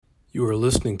You are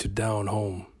listening to Down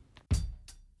Home.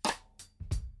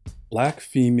 Black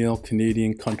female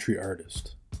Canadian country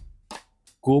artist.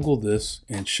 Google this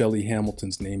and Shelley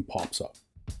Hamilton's name pops up.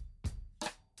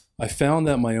 I found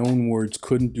that my own words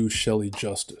couldn't do Shelley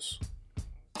justice,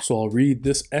 so I'll read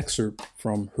this excerpt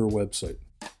from her website.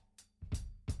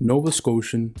 Nova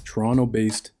Scotian,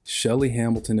 Toronto-based Shelley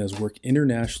Hamilton has worked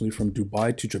internationally from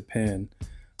Dubai to Japan,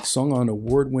 sung on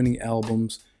award-winning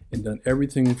albums, and done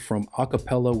everything from a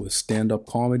cappella with stand-up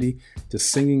comedy to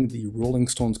singing the Rolling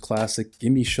Stones classic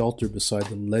Gimme Shelter beside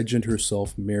the legend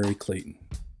herself, Mary Clayton.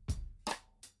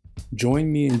 Join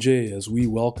me and Jay as we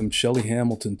welcome Shelley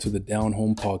Hamilton to the Down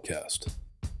Home podcast.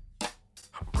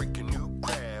 Breaking new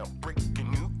ground,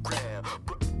 breaking new ground,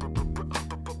 breaking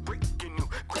new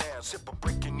ground, simple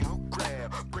breaking new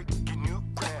ground, breaking new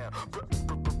ground,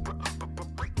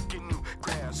 breaking new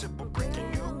ground, simple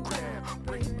breaking new ground,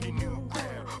 breaking new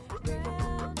ground,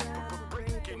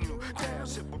 breaking new ground,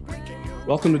 simple breaking new.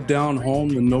 Welcome to Down Home,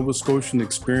 the Nova Scotian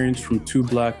experience from two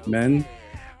black men.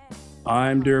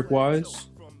 I'm Derek Wise,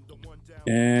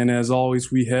 and as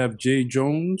always, we have Jay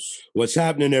Jones. What's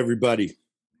happening, everybody?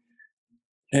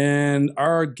 And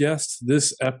our guest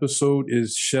this episode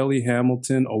is Shelley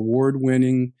Hamilton,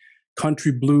 award-winning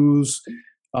country blues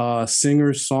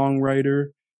singer,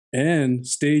 songwriter, and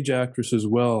stage actress as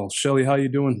well. Shelley, how you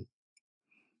doing?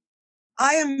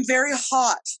 I am very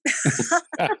hot.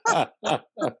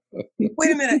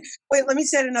 Wait a minute. Wait, let me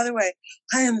say it another way.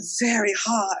 I am very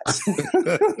hot.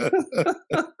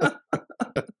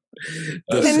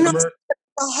 And not a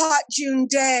hot June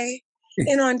day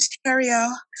in Ontario.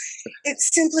 It's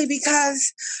simply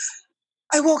because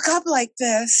I woke up like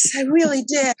this. I really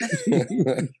did.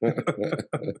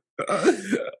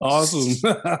 Awesome.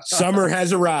 Summer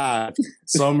has arrived.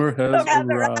 Summer has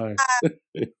arrived.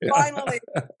 Finally,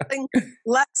 feeling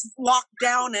less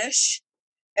lockdownish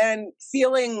and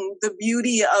feeling the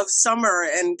beauty of summer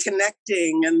and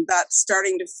connecting, and that's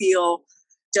starting to feel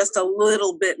just a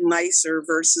little bit nicer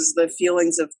versus the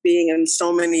feelings of being in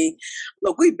so many.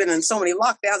 Look, we've been in so many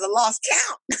lockdowns, I lost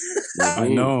count. I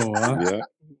know. Huh? Yeah.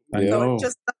 I know. So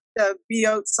just to be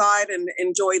outside and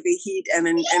enjoy the heat and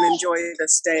enjoy the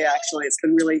stay. Actually, it's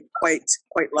been really quite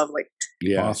lovely.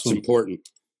 Yeah, Awesome. It's important.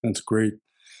 That's great.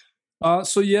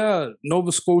 So yeah,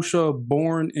 Nova Scotia,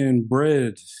 born and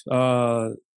bred.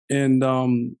 And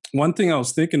one thing I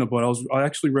was thinking about, I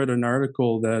actually read an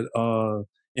article that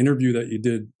interview that you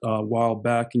did a while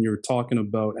back, and you were talking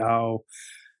about how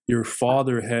your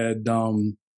father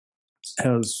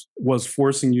was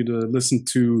forcing you to listen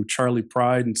to Charley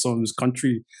Pride and some of his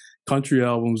country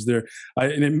albums there.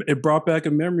 It brought back a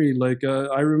memory. Like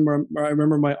I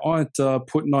remember my aunt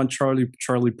putting on Charley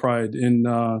Pride,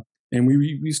 and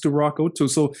we used to rock out to.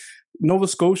 So Nova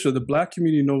Scotia, the black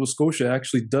community in Nova Scotia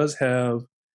actually does have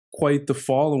quite the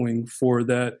following for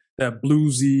that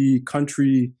bluesy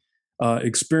country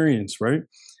experience, right?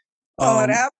 It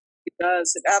absolutely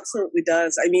does. It absolutely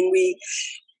does. I mean,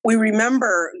 we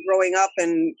remember growing up,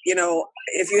 and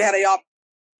if you had an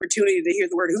opportunity to hear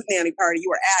the word hootenanny party, you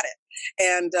were at it.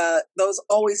 And those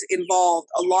always involved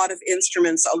a lot of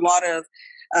instruments, a lot of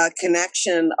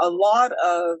connection, a lot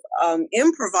of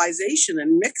improvisation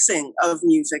and mixing of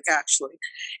music, actually.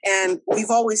 And we've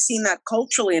always seen that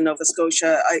culturally in Nova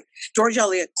Scotia. George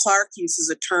Eliot Clark uses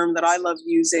a term that I love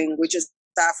using, which is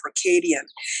Afro-Cadian.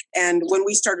 And when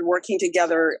we started working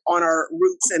together on our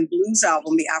Roots and Blues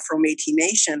album, the Afro-Métis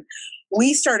Nation,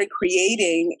 we started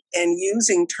creating and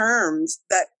using terms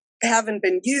that haven't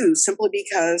been used simply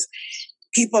because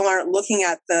people aren't looking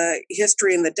at the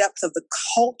history and the depth of the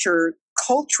culture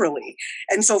culturally.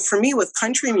 And so for me, with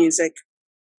country music,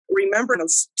 remember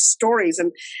those stories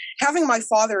and having my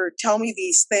father tell me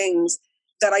these things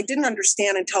that I didn't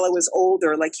understand until I was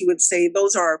older. Like he would say,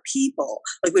 those are our people.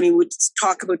 Like when he would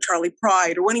talk about Charley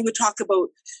Pride, or when he would talk about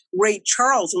Ray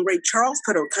Charles. When Ray Charles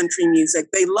put out country music,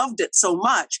 they loved it so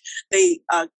much. They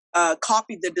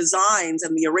copied the designs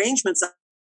and the arrangements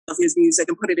of his music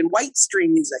and put it in white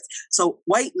stream music. So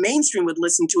white mainstream would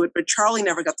listen to it, but Charlie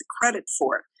never got the credit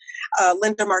for it.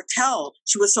 Linda Martell,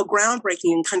 she was so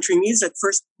groundbreaking in country music,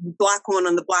 first black woman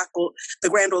on the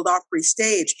Grand Ole Opry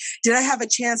stage. Did I have a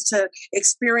chance to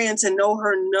experience and know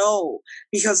her? No,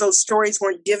 because those stories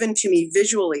weren't given to me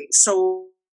visually. So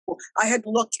I had to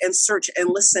look and search and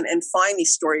listen and find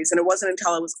these stories. And it wasn't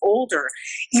until I was older,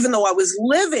 even though I was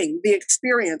living the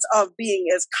experience of being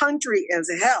as country as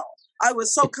hell. I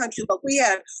was so country. Look, we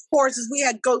had horses, we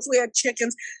had goats, we had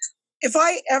chickens. If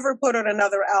I ever put out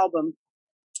another album,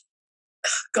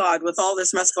 God, with all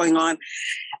this mess going on,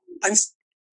 I'm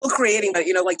creating, but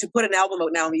like to put an album out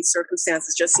now in these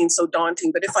circumstances just seems so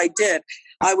daunting. But if I did,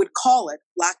 I would call it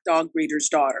Black Dog Breeder's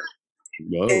Daughter.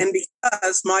 Whoa. And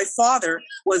because my father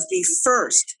was the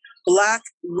first Black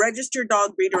registered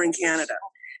dog breeder in Canada.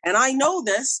 And I know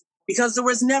this because there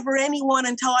was never anyone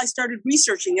until I started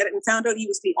researching it and found out he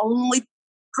was the only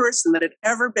person that had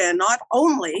ever been, not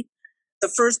only the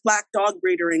first Black dog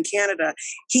breeder in Canada,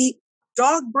 he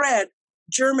dog bred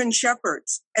German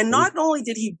Shepherds. And not only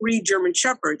did he breed German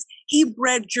Shepherds, he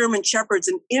bred German Shepherds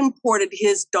and imported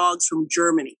his dogs from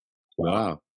Germany.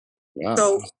 Wow. Wow.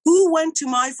 So who went to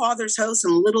my father's house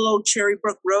in Little Old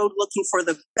Cherrybrook Road looking for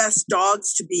the best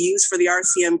dogs to be used for the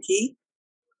RCMP?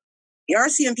 The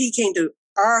RCMP came to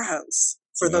our house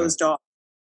for those dogs.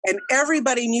 And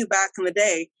everybody knew back in the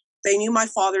day, they knew my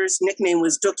father's nickname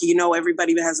was Dookie.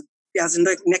 Everybody has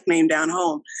a nickname down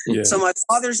home. Yeah. So my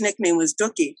father's nickname was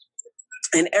Dookie.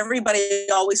 And everybody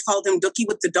always called him Dookie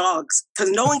with the dogs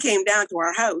because no one came down to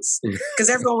our house because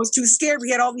everyone was too scared.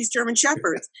 We had all these German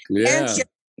Shepherds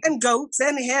and goats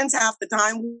and hens half the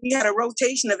time. We had a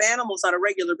rotation of animals on a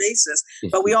regular basis,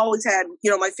 but we always had,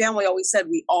 my family always said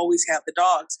we always have the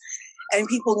dogs. And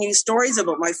people knew stories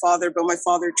about my father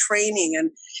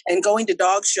training and going to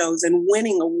dog shows and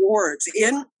winning awards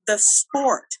in the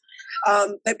sport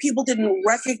that people didn't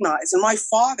recognize. And my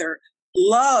father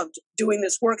loved doing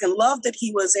this work and loved that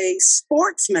he was a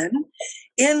sportsman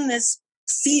in this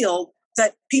field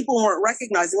that people weren't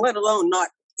recognizing, let alone not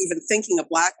even thinking a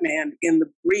Black man in the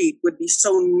breed would be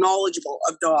so knowledgeable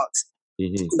of dogs.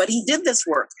 Mm-hmm. But he did this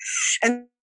work. And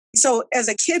so as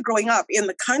a kid growing up in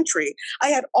the country, I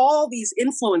had all these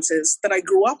influences that I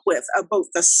grew up with about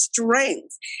the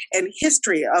strength and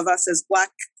history of us as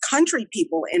Black country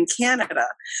people in Canada.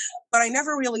 But I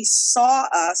never really saw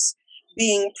us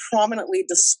being prominently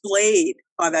displayed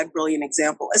by that brilliant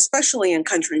example, especially in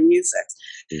country music.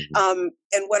 Mm-hmm.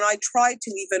 And when I tried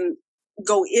to even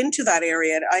go into that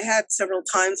area, I had several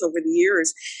times over the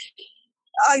years,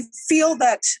 I feel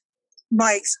that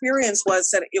my experience was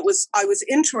that I was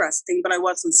interesting, but I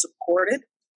wasn't supported.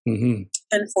 Mm-hmm.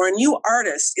 And for a new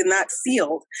artist in that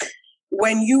field,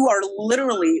 when you are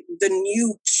literally the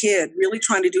new kid really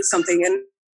trying to do something, and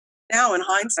now in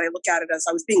hindsight, I look at it as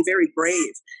I was being very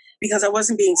brave because I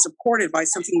wasn't being supported by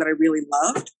something that I really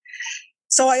loved.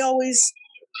 So I always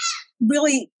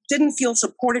really didn't feel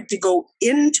supported to go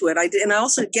into it. And I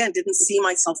also, again, didn't see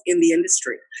myself in the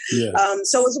industry. Yeah.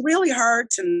 So it was really hard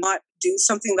to not do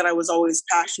something that I was always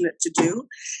passionate to do.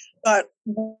 But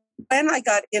when I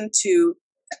got into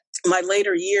my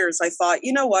later years, I thought,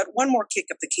 you know what, one more kick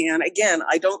at the can. Again,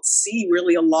 I don't see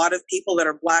really a lot of people that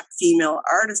are Black female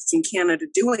artists in Canada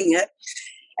doing it.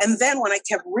 And then when I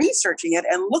kept researching it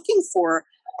and looking for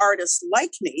artists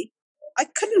like me, I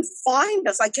couldn't find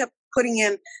us. I kept putting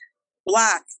in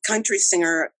Black country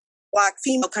singer, Black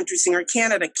female country singer,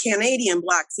 Canada, Canadian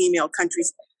Black female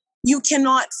countries. You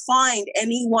cannot find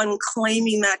anyone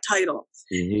claiming that title.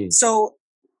 Mm-hmm. So,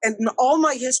 in all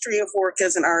my history of work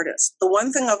as an artist, the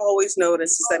one thing I've always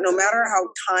noticed is that no matter how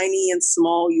tiny and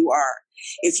small you are,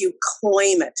 if you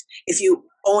claim it, if you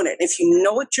own it, if you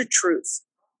know it's your truth,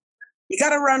 you got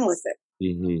to run with it.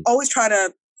 Mm-hmm. Always try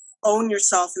to own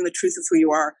yourself and the truth of who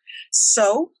you are.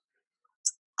 So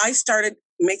I started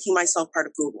making myself part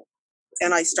of Google.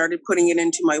 And I started putting it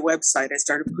into my website. I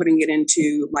started putting it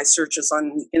into my searches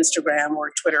on Instagram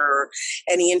or Twitter or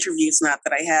any interviews that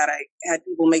I had. I had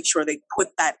people make sure they put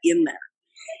that in there.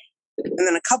 And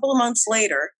then a couple of months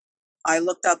later, I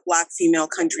looked up Black female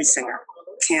country singer,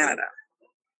 Canada.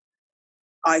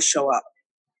 I show up.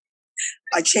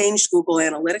 I changed Google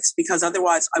Analytics because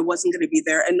otherwise I wasn't going to be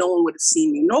there and no one would have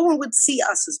seen me. No one would see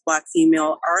us as Black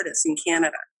female artists in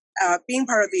Canada. Being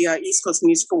part of the East Coast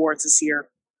Music Awards this year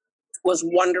was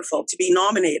wonderful. To be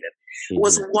nominated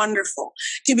was wonderful.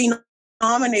 To be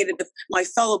nominated with my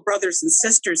fellow brothers and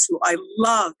sisters who I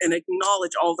love and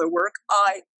acknowledge all their work.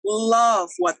 I love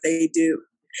what they do.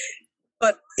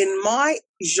 But in my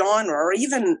genre, or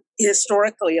even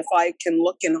historically, if I can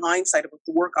look in hindsight about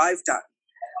the work I've done,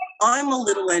 I'm a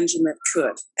little engine that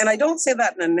could. And I don't say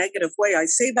that in a negative way. I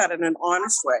say that in an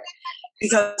honest way.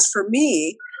 Because for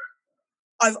me,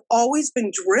 I've always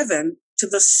been driven to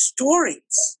the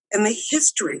stories and the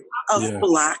history of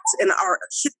Blacks in our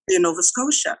history in Nova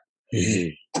Scotia.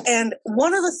 Mm-hmm. And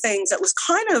one of the things that was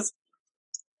kind of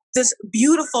this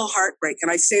beautiful heartbreak,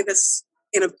 and I say this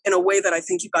in a way that I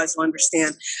think you guys will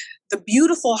understand, the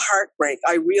beautiful heartbreak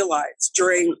I realized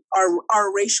during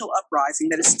our racial uprising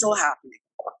that is still happening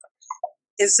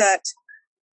is that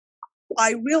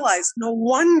I realized no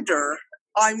wonder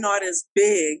I'm not as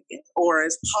big or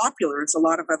as popular as a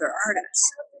lot of other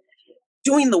artists.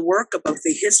 doing the work about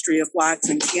the history of Blacks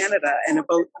in Canada and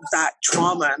about that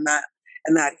trauma and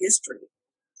that history.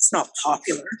 It's not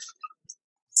popular.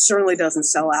 It certainly doesn't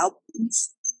sell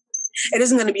albums. It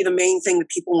isn't going to be the main thing that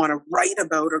people want to write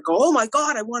about or go, oh my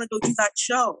God, I want to go to that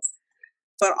show.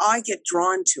 But I get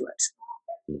drawn to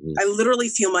it. Mhm. I literally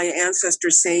feel my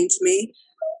ancestors saying to me,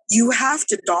 you have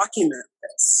to document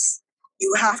this.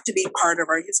 You have to be part of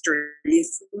our history. If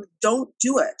you don't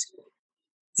do it,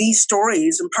 these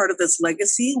stories and part of this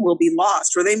legacy will be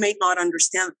lost, or they may not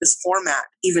understand that this format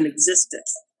even existed.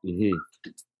 Mhm.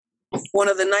 One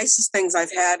of the nicest things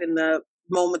I've had in the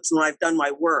moments when I've done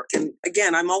my work, and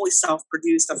again, I'm always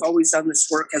self-produced, I've always done this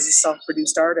work as a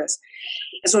self-produced artist,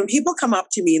 is when people come up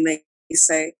to me and they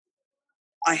say,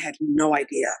 I had no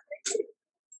idea.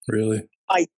 Really?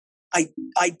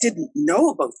 I didn't know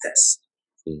about this.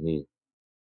 Mhm.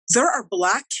 There are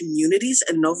Black communities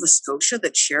in Nova Scotia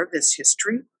that share this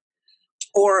history,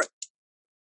 or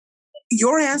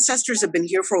your ancestors have been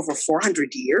here for over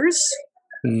 400 years.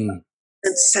 Mm.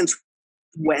 And since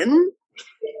when?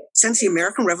 Since the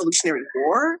American Revolutionary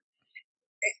War?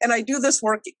 And I do this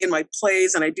work in my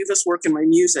plays and I do this work in my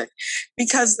music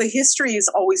because the history is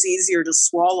always easier to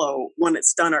swallow when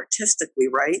it's done artistically,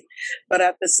 right? But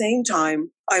at the same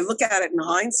time, I look at it in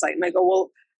hindsight and I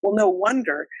go, well, no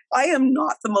wonder. I am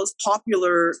not the most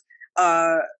popular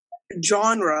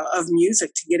genre of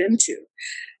music to get into.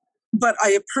 But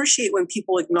I appreciate when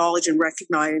people acknowledge and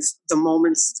recognize the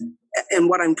moments and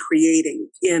what I'm creating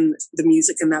in the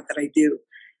music and that I do.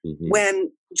 Mhm.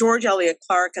 When George Elliott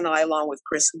Clark and I, along with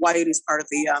Chris White, who's part of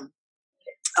the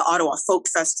Ottawa Folk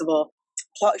Festival,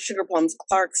 Sugar Plums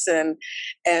Clarkson,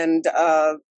 and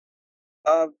the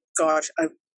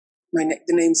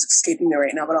name's escaping me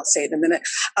right now, but I'll say it in a minute.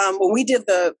 When we did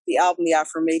the album, The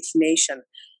Affirmation Nation,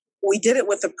 we did it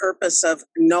with the purpose of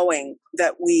knowing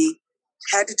that we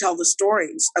had to tell the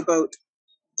stories about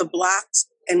the Black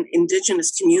and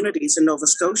Indigenous communities in Nova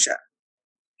Scotia.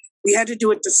 We had to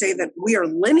do it to say that we are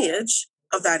lineage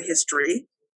of that history,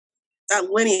 that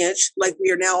lineage, like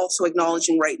we are now also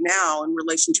acknowledging right now in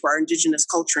relation to our Indigenous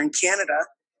culture in Canada,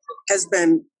 has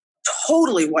been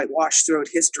totally whitewashed throughout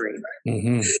history.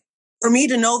 Mm-hmm. For me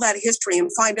to know that history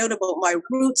and find out about my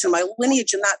roots and my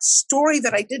lineage and that story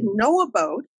that I didn't know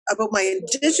about my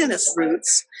Indigenous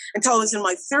roots until I was in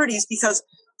my 30s, because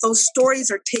those stories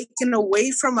are taken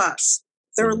away from us.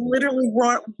 They're literally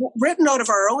written out of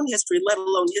our own history, let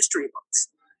alone history books.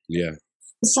 Yeah.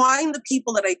 Find the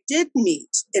people that I did meet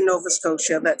in Nova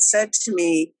Scotia that said to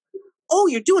me, oh,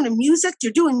 you're doing music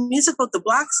about the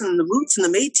Blacks and the roots and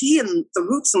the Métis and the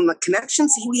roots and the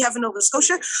connections we have in Nova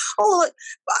Scotia. Oh,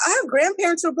 I have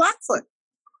grandparents who are Blackfoot.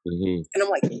 Mhm. And I'm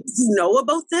like, you know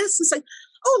about this? It's like,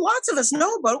 oh, lots of us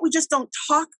know about it. We just don't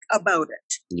talk about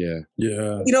it. Yeah.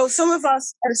 Yeah. You know, some of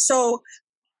us are so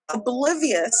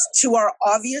oblivious to our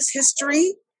obvious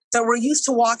history that we're used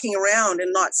to walking around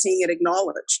and not seeing it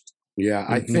acknowledged. Yeah,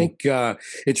 I Mhm. think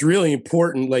it's really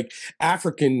important. Like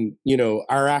African,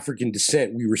 our African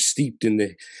descent, we were steeped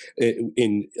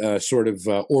in sort of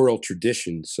oral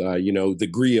traditions. The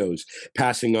griots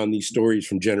passing on these stories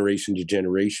from generation to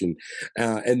generation,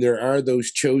 and there are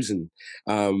those chosen,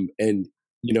 and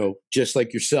just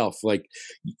like yourself, like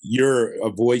you're a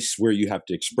voice where you have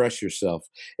to express yourself,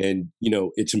 and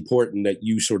it's important that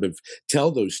you sort of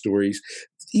tell those stories,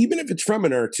 even if it's from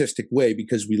an artistic way,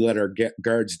 because we let our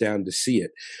guards down to see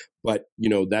it. But,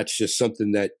 that's just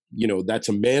something that, that's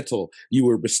a mantle you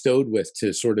were bestowed with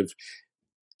to sort of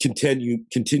continue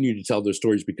to tell those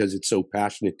stories because it's so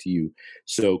passionate to you.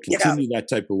 So continue that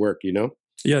type of work,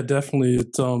 Yeah, definitely.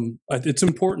 It's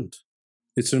important.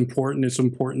 It's important. It's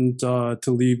important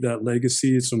to leave that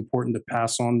legacy. It's important to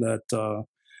pass on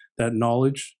that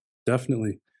knowledge.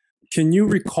 Definitely. Can you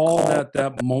recall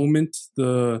that moment,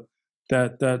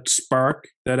 that spark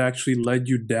that actually led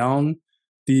you down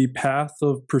the path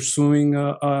of pursuing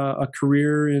a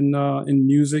career in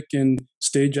music and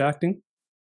stage acting?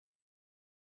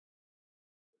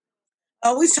 I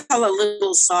always tell a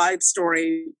little side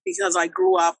story because I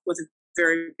grew up with a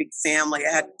very big family.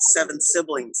 I had 7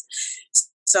 siblings.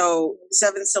 So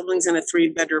 7 siblings in a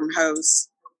 3-bedroom house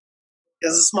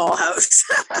is a small house.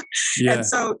 Yeah. And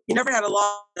so you never had a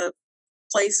lot of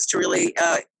places to really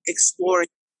explore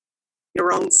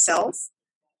your own self.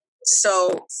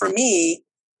 So for me,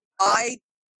 I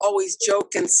always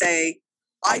joke and say,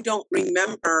 I don't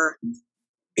remember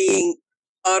being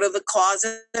out of the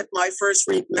closet. My first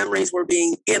memories were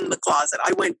being in the closet.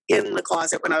 I went in the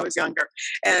closet when I was younger,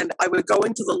 and I would go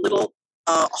into the little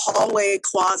hallway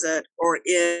closet or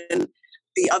in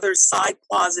the other side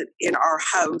closet in our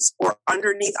house or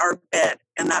underneath our bed,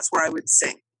 and that's where I would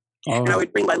sing. And I Oh,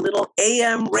 would bring my little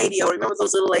AM radio. Remember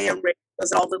those little AM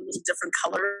radios, all the little different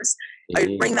colors? I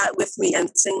would bring that with me and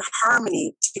sing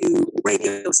harmony to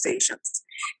radio stations.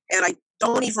 And I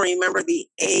don't even remember the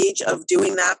age of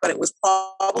doing that, but it was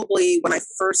probably when I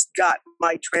first got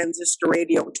my transistor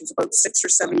radio, which was about 6 or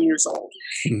 7 years old.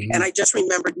 mhm. And I just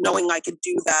remembered knowing I could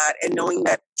do that and knowing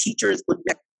that teachers would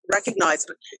recognize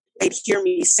it. They'd hear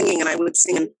me singing and I would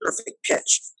sing in perfect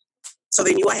pitch. So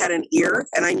they knew I had an ear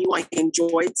and I knew I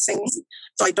enjoyed singing.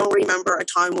 So I don't remember a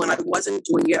time when I wasn't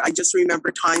doing it. I just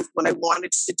remember times when I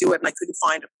wanted to do it and I couldn't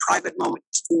find a private moment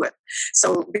to do it.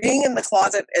 So being in the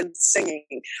closet and singing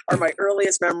are my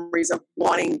earliest memories of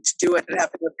wanting to do it and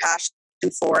having a passion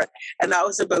for it. And that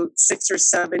was about 6 or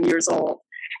 7 years old.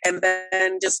 And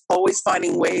then just always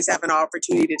finding ways to have an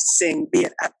opportunity to sing, be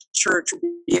it at church,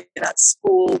 be it at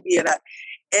school, be it at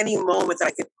any moment that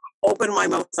I could open my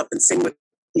mouth up and sing with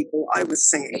people. I was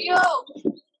singing.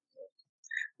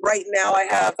 Right now I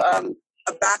have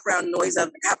a background noise of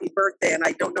happy birthday, and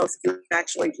I don't know if you can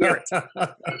actually hear it.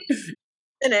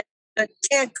 And it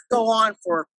can't go on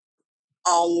for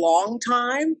a long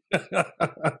time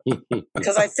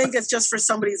because I think it's just for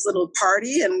somebody's little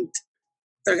party and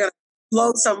they're going to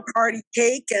blow some party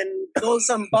cake and blow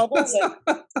some bubbles. And,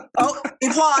 oh,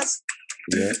 applause.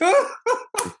 Yeah.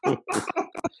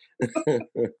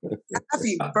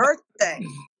 Happy birthday.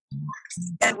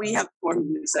 And we have more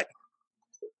music.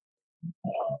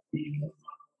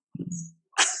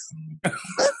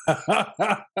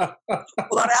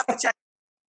 Hold on, I have to check.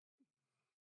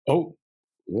 Oh,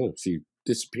 Oh, she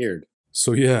disappeared.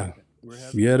 so yeah,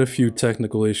 we had a few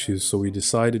technical issues, so we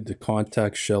decided to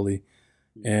contact Shelly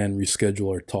and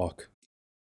reschedule our talk.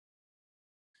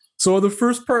 So the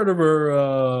first part of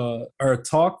our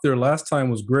talk there last time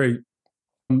was great.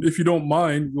 If you don't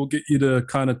mind, we'll get you to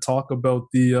kind of talk about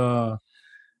the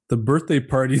birthday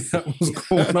party that was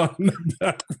going on in the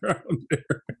background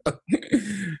there.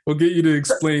 We'll get you to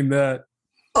explain that.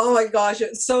 Oh my gosh,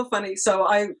 it's so funny. So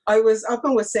I was up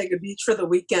in Wasaga Beach for the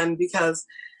weekend because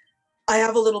I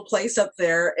have a little place up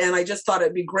there and I just thought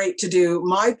it'd be great to do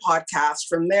my podcast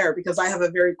from there because I have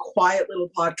a very quiet little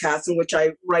podcast in which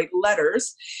I write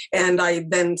letters and I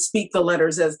then speak the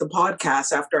letters as the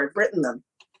podcast after I've written them.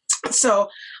 So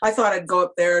I thought I'd go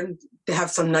up there and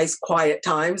have some nice quiet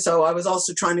time. So I was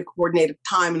also trying to coordinate a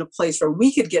time and a place where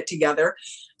we could get together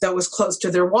that was close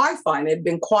to their Wi-Fi, and it had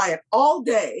been quiet all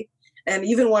day. And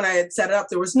even when I had set it up,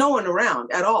 there was no one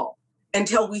around at all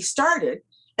until we started.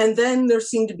 And then there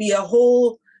seemed to be a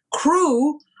whole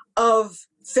crew of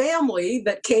family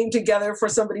that came together for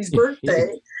somebody's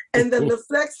birthday. And then the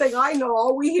next thing I know,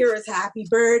 all we hear is happy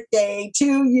birthday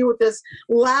to you with this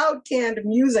loud canned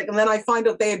music. And then I find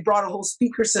out they had brought a whole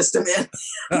speaker system in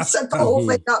and set the whole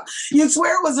thing up. You'd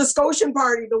swear it was a Scotian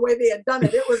party the way they had done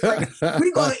it. It was like,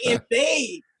 we're going to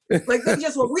invade. Like they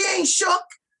just went, we ain't shook.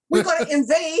 We're going to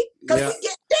invade because we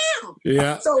get down.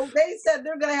 Yeah. So they said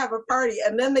they're going to have a party.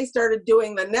 And then they started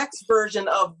doing the next version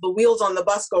of the wheels on the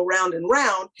bus go round and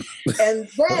round. And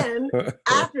then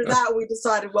after that, we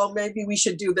decided, well, maybe we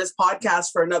should do this podcast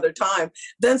for another time.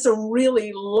 Then some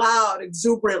really loud,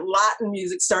 exuberant Latin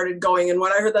music started going. And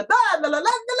when I heard that,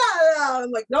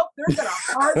 I'm like, nope, they're going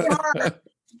to party hard.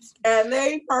 And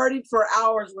they partied for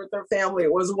hours with their family.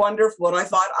 It was wonderful. And I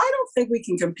thought, I don't think we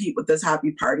can compete with this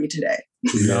happy party today.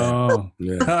 No.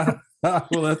 Yeah.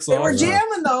 Well, that's They were awesome.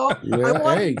 jamming though. Yeah, I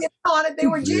wanted hey. to get on it. They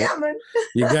were jamming.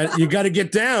 You got to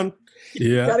get down.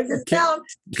 Yeah. Gotta get down.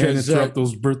 Can't 'Cause, interrupt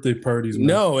those birthday parties, man.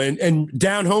 No, and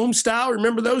down home style.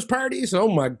 Remember those parties? Oh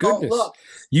my goodness! Oh, look.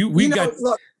 We You know,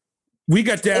 look, we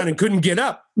got down and couldn't get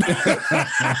up.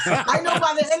 I know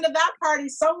by the end of that party,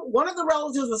 one of the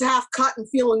relatives was half cut and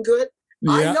feeling good.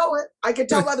 I Yeah. know it. I could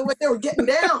tell by the way they were getting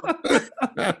down.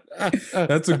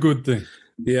 That's a good thing.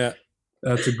 Yeah,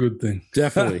 That's a good thing.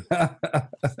 definitely.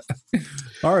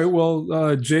 All right.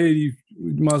 Well, Jay, you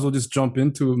might as well just jump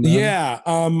into it, man. Yeah,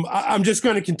 I'm just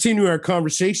going to continue our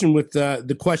conversation with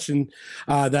the question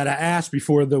that I asked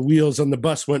before the wheels on the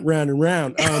bus went round and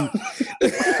round.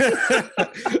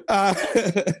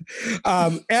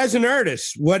 As an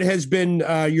artist, what has been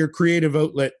your creative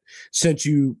outlet since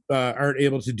you aren't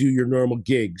able to do your normal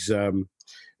gigs due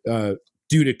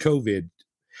to COVID?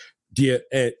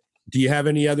 Do you have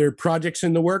any other projects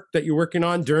in the work that you're working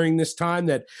on during this time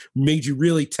that made you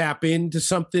really tap into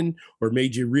something or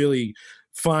made you really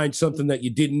find something that you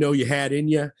didn't know you had in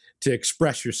you to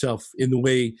express yourself in the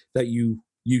way that you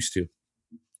used to?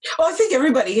 Well, I think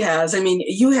everybody has. I mean,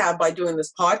 you have by doing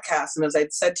this podcast. And as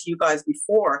I'd said to you guys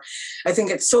before, I think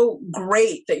it's so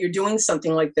great that you're doing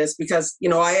something like this because, you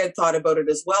know, I had thought about it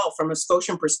as well from a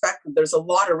Scotian perspective. There's a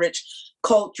lot of rich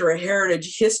culture,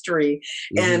 heritage, history.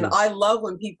 And I love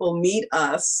when people meet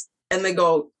us and they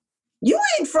go, you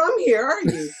ain't from here, are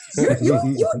you?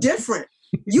 You're different.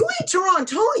 You ain't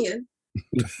Torontonian.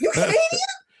 You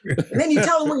Canadian? And then you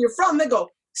tell them where you're from. They go,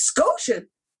 Scotian?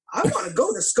 I want to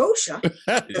go to Scotia.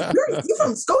 You're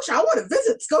from Scotia. I want to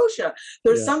visit Scotia.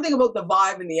 There's something about the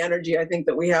vibe and the energy I think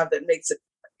that we have that makes it,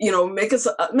 you know, makes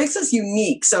us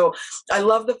unique. So I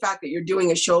love the fact that you're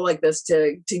doing a show like this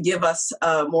to give us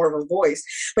more of a voice.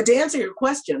 But to answer your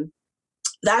question,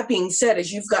 that being said,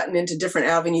 as you've gotten into different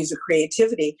avenues of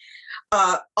creativity,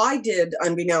 I did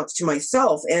unbeknownst to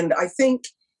myself, and I think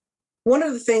one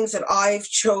of the things that I've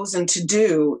chosen to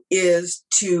do is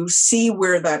to see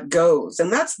where that goes.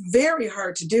 And that's very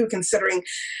hard to do considering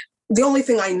the only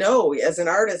thing I know as an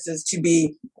artist is to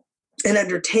be an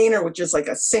entertainer, which is like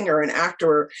a singer, an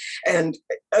actor, and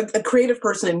a creative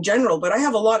person in general. But I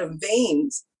have a lot of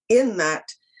veins in that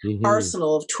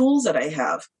arsenal of tools that I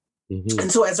have.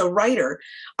 And so as a writer,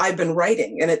 I've been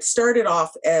writing, and it started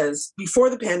off as before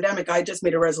the pandemic, I just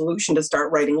made a resolution to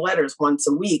start writing letters once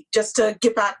a week, just to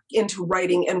get back into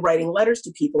writing and writing letters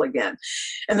to people again.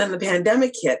 And then the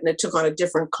pandemic hit and it took on a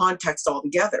different context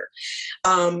altogether.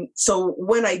 So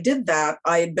when I did that,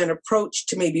 I had been approached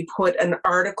to maybe put an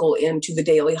article into the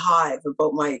Daily Hive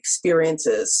about my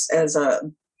experiences as a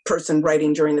person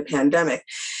writing during the pandemic.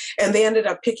 And they ended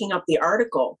up picking up the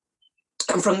article.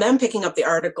 And from them picking up the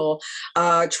article,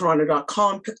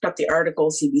 Toronto.com picked up the article,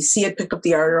 CBC had picked up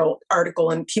the article,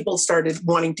 and people started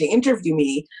wanting to interview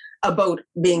me about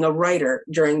being a writer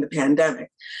during the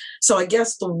pandemic. So I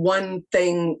guess one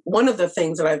of the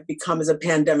things that I've become is a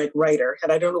pandemic writer,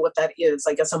 and I don't know what that is.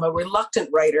 I guess I'm a reluctant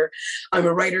writer. I'm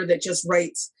a writer that just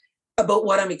writes about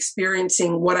what I'm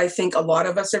experiencing, what I think a lot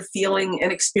of us are feeling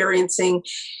and experiencing.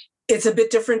 It's a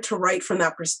bit different to write from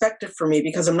that perspective for me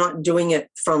because I'm not doing it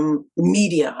from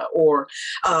media or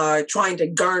trying to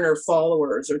garner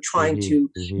followers or trying to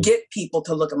get people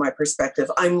to look at my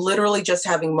perspective. I'm literally just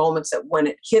having moments that when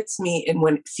it hits me and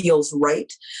when it feels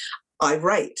right, I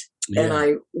write. Yeah. And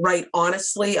I write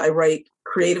honestly, I write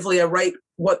creatively, I write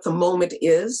what the moment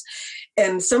is.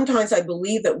 And sometimes I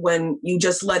believe that when you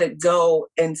just let it go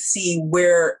and see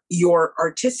where your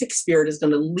artistic spirit is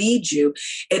going to lead you,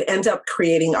 it ends up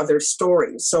creating other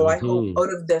stories. So I hope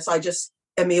out of this, I just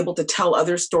am able to tell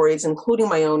other stories, including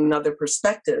my own and other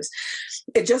perspectives.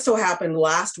 It just so happened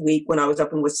last week when I was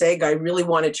up in Wasaga, I really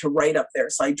wanted to write up there.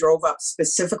 So I drove up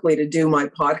specifically to do my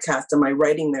podcast and my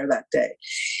writing there that day.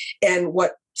 And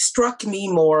what struck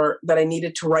me more that I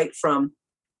needed to write from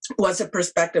was a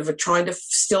perspective of trying to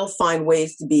still find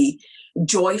ways to be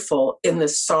joyful in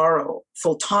this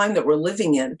sorrowful time that we're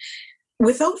living in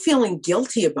without feeling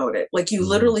guilty about it. Like you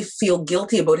literally feel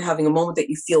guilty about having a moment that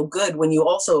you feel good when you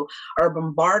also are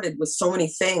bombarded with so many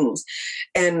things.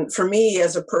 And for me,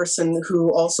 as a person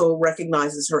who also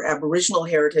recognizes her Aboriginal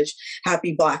heritage,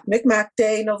 happy Black Mi'kmaq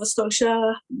Day, Nova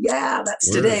Scotia. Yeah,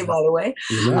 that's today, by the way.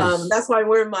 Nice. That's why I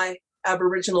wear my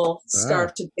Aboriginal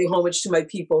scarf to pay homage to my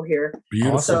people here.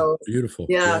 Beautiful. So, beautiful.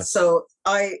 Yeah. Yes. So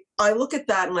I look at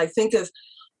that and I think of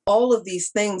all of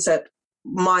these things that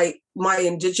my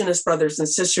Indigenous brothers and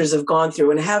sisters have gone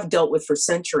through and have dealt with for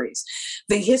centuries.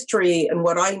 The history and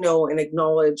what I know and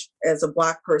acknowledge as a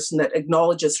Black person that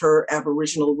acknowledges her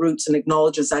Aboriginal roots and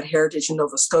acknowledges that heritage in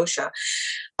Nova Scotia.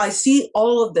 I see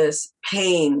all of this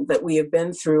pain that we have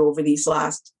been through over these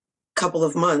last couple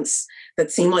of months that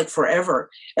seem like forever.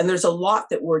 And there's a lot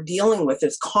that we're dealing with.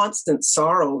 It's constant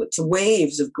sorrow. It's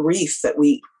waves of grief that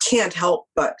we can't help.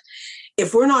 But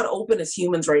if we're not open as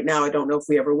humans right now, I don't know if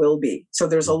we ever will be. So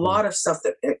there's a lot of stuff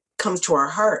that comes to our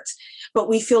hearts, but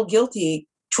we feel guilty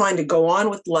trying to go on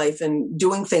with life and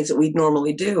doing things that we'd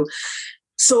normally do.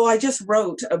 So I just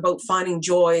wrote about finding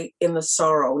joy in the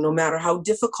sorrow, no matter how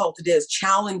difficult it is.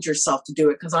 Challenge yourself to do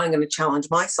it, because I'm going to challenge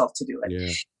myself to do it.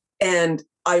 Yeah. And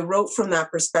I wrote from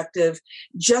that perspective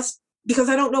just because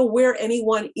I don't know where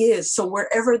anyone is. So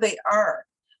wherever they are,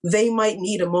 they might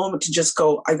need a moment to just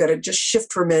go, I've got to just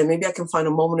shift for a minute. Maybe I can find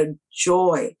a moment of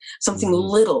joy, something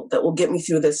little that will get me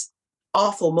through this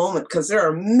awful moment, because there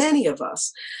are many of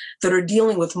us that are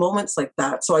dealing with moments like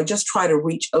that. So I just try to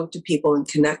reach out to people and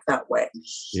connect that way.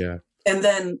 Yeah. And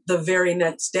then the very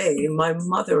next day, my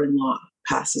mother-in-law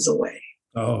passes away.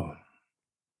 Oh.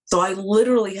 So I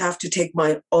literally have to take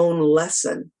my own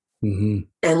lesson and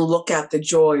look at the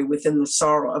joy within the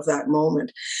sorrow of that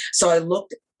moment. So I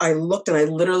looked I looked and I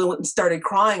literally went and started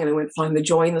crying, and I went, find the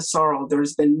joy in the sorrow.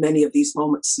 There's been many of these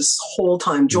moments this whole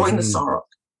time, joy in the sorrow.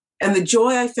 And the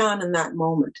joy I found in that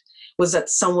moment was that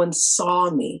someone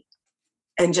saw me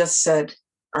and just said,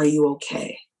 are you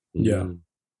okay? Yeah.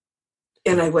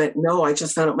 And I went, no, I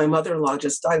just found out my mother-in-law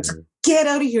just died. I was like, get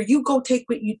out of here. You go take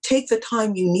the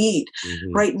time you need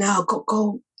right now.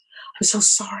 Go. I'm so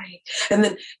sorry. And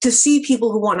then to see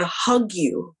people who want to hug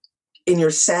you in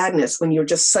your sadness when you're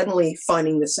just suddenly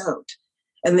finding this out,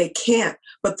 and they can't,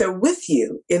 but they're with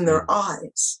you in their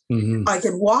eyes. I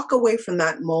could walk away from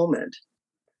that moment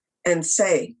and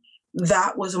say,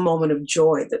 that was a moment of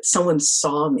joy that someone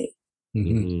saw me.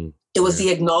 It was the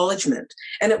acknowledgement.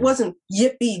 And it wasn't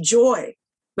yippee joy,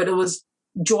 but it was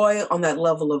joy on that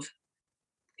level of,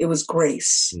 it was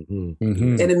grace. And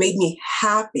it made me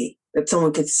happy that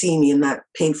someone could see me in that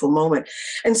painful moment.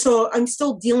 And so I'm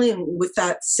still dealing with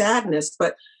that sadness,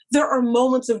 but there are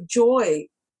moments of joy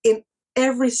in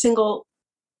every single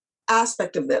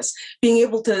aspect of this. Being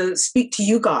able to speak to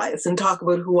you guys and talk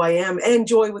about who I am, and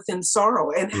joy within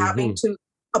sorrow, and having to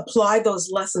apply those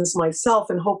lessons myself,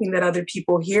 and hoping that other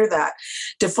people hear that,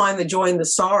 to find the joy in the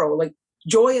sorrow. Like,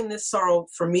 joy in this sorrow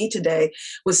for me today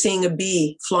was seeing a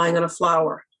bee flying on a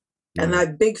flower. And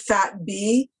that big fat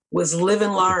bee was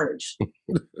living large.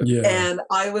 And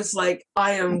I was like,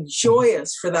 I am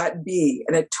joyous for that bee.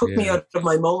 And it took me out of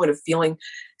my moment of feeling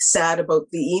sad about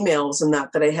the emails and that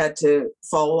I had to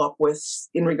follow up with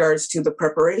in regards to the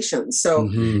preparation. So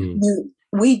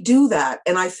we do that.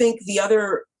 And I think the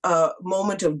other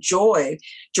moment of joy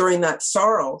during that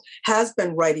sorrow has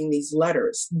been writing these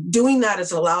letters. Doing that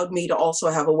has allowed me to also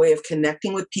have a way of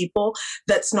connecting with people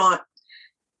that's not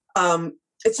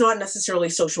it's not necessarily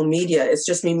social media. It's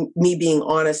just me being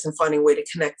honest and finding a way to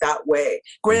connect that way.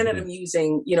 Granted, I'm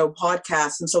using,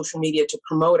 podcasts and social media to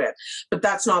promote it, but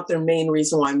that's not the main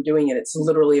reason why I'm doing it. It's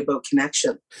literally about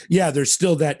connection. Yeah, there's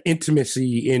still that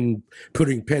intimacy in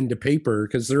putting pen to paper,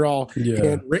 because they're all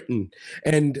handwritten.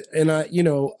 And I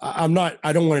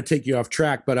don't want to take you off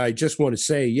track, but I just want to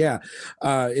say,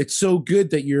 it's so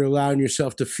good that you're allowing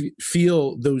yourself to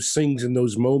feel those things in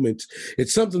those moments.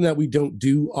 It's something that we don't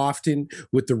do often,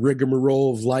 with the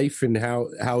rigmarole of life and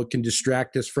how it can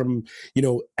distract us from,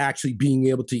 actually being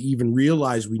able to even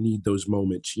realize we need those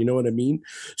moments. You know what I mean?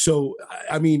 So,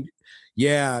 I mean,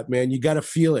 yeah, man, you got to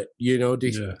feel it,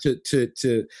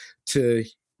 to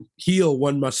heal,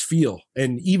 one must feel.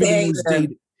 And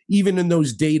even in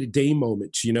those day-to-day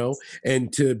moments,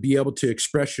 and to be able to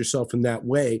express yourself in that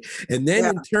way. And then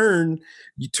in turn,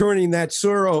 you're turning that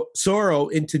sorrow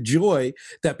into joy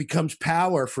that becomes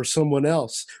power for someone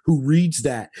else who reads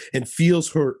that and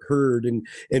feels heard and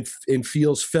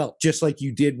feels felt, just like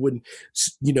you did when,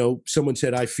 someone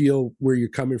said, I feel where you're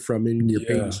coming from in your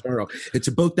pain and sorrow. It's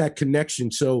about that connection.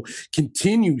 So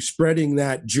continue spreading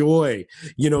that joy,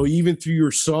 even through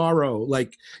your sorrow,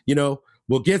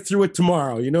 we'll get through it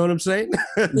tomorrow. You know what I'm saying?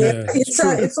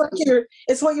 It's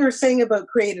what you're saying about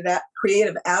creative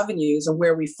avenues and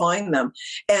where we find them.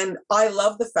 And I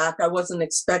love the fact I wasn't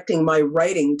expecting my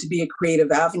writing to be a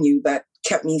creative avenue that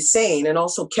kept me sane and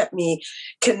also kept me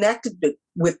connected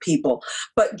with people.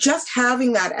 But just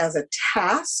having that as a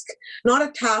task, not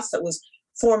a task that was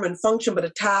form and function, but a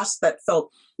task that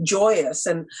felt joyous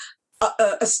and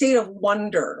a state of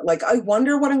wonder. Like, I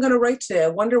wonder what I'm going to write today. I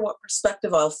wonder what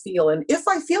perspective I'll feel. And if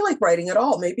I feel like writing at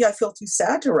all, maybe I feel too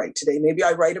sad to write today. Maybe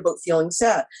I write about feeling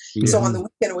sad. So on the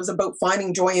weekend, it was about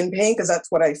finding joy in pain, because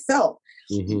that's what I felt.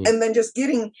 And then just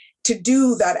getting to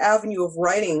do that avenue of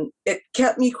writing, it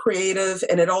kept me creative.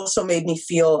 And it also made me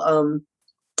feel,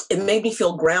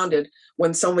 grounded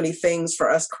when so many things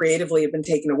for us creatively have been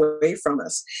taken away from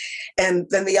us. And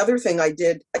then the other thing I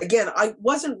did, again, I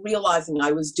wasn't realizing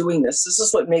I was doing this. This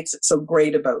is what makes it so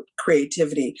great about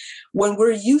creativity. When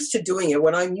we're used to doing it,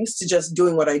 when I'm used to just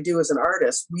doing what I do as an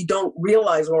artist, we don't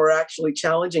realize when we're actually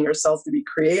challenging ourselves to be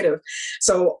creative.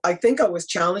 So I think I was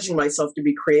challenging myself to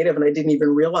be creative, and I didn't even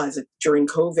realize it during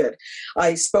COVID.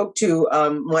 I spoke to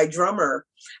my drummer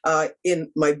in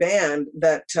my band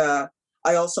that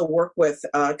I also work with,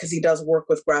 because he does work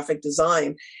with graphic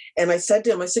design. And I said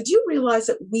to him, do you realize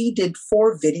that we did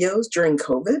 4 videos during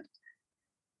COVID?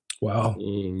 Wow.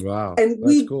 Wow. And that's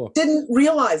we cool. Didn't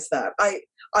realize that.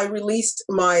 I released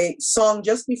my song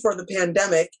just before the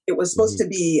pandemic. It was supposed to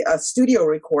be a studio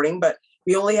recording, but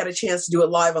we only had a chance to do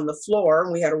it live on the floor,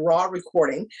 and we had a raw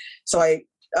recording. So I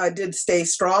did Stay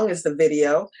Strong as the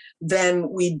video.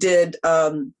 Then we did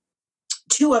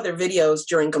 2 other videos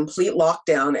during complete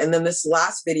lockdown. And then this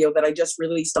last video that I just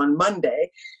released on Monday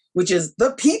which is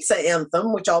the pizza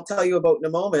anthem, which I'll tell you about in a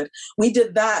moment. We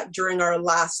did that during our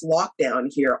last lockdown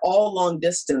here, all long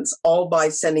distance, all by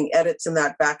sending edits and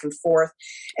that back and forth,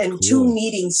 and two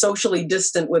meetings socially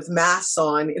distant with masks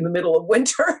on in the middle of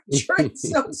winter during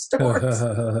snowstorms.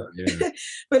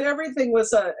 But everything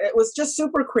was, it was just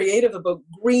super creative about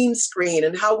green screen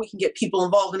and how we can get people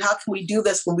involved and how can we do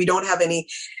this when we don't have any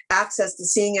access to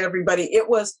seeing everybody. It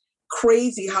was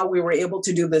crazy how we were able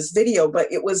to do this video, but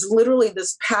it was literally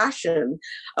this passion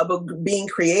about being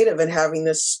creative and having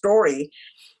this story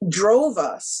drove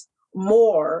us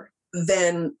more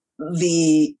than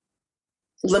the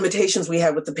limitations we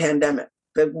had with the pandemic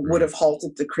that would have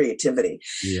halted the creativity.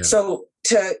 So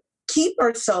to keep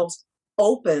ourselves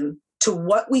open to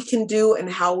what we can do and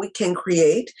how we can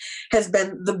create has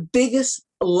been the biggest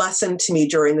lesson to me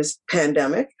during this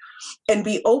pandemic. And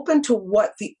be open to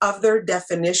what the other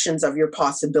definitions of your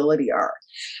possibility are.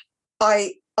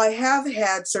 I have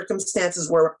had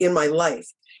circumstances where in my life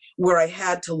where I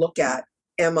had to look at,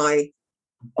 am I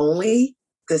only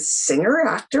the singer,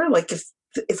 actor? Like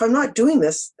if I'm not doing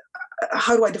this,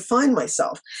 how do I define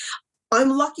myself? I'm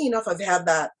lucky enough I've had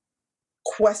that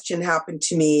question happen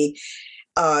to me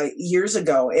years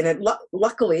ago. And it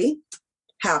luckily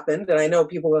happened, and I know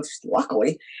people go,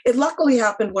 it luckily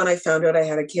happened when I found out I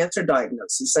had a cancer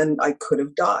diagnosis and I could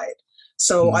have died.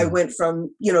 So I went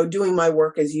from, doing my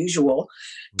work as usual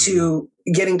to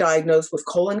getting diagnosed with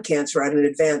colon cancer at an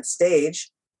advanced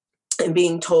stage and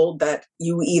being told that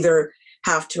you either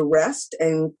have to rest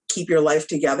and keep your life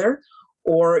together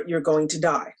or you're going to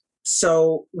die.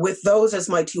 So with those as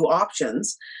my two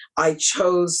options, I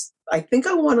chose, I think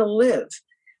I want to live.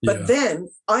 But then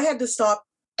I had to stop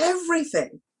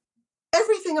everything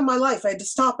in my life. I had to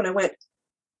stop and I went,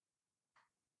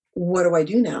 what do I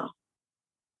do now?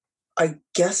 I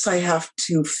guess I have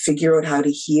to figure out how to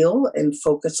heal and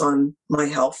focus on my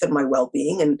health and my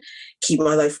well-being and keep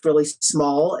my life really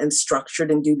small and structured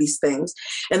and do these things.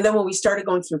 And then when we started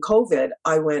going through COVID,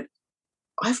 I went,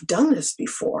 I've done this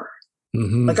before.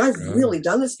 Like I've really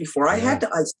done this before. I had to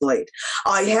isolate.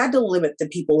 I had to limit the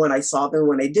people when I saw them.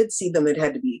 When I did see them, it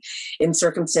had to be in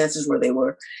circumstances where they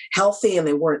were healthy and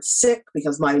they weren't sick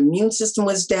because my immune system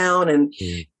was down. And,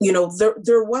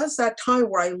 there was that time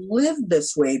where I lived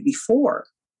this way before.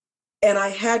 And I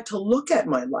had to look at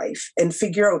my life and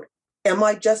figure out, am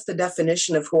I just the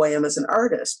definition of who I am as an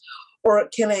artist? Or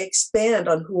can I expand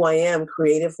on who I am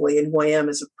creatively and who I am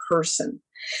as a person?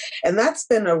 And that's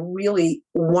been a really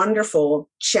wonderful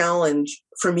challenge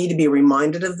for me to be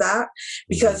reminded of that,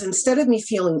 because instead of me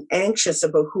feeling anxious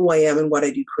about who I am and what I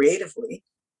do creatively,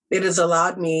 it has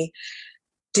allowed me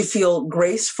to feel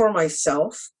grace for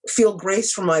myself, feel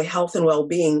grace for my health and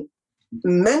well-being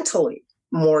mentally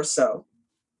more so,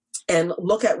 and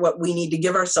look at what we need to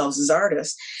give ourselves as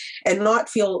artists and not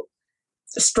feel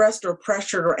stressed or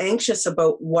pressured or anxious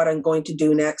about what I'm going to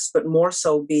do next, but more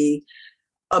so be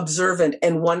observant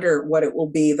and wonder what it will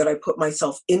be that I put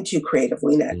myself into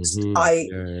creatively next.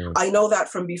 I know that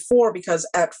from before, because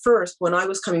at first when I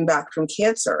was coming back from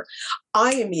cancer,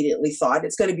 I immediately thought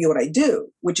it's going to be what I do,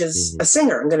 which is a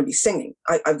singer. I'm going to be singing.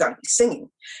 I've got to be singing.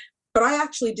 But I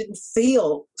actually didn't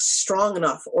feel strong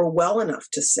enough or well enough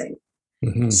to sing.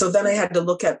 So then I had to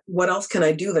look at what else can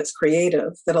I do that's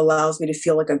creative that allows me to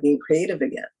feel like I'm being creative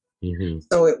again.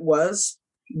 So it was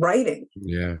writing.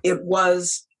 It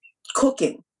was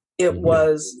cooking. It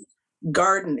was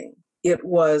gardening. It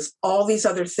was all these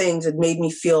other things that made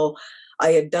me feel I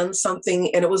had done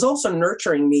something. And it was also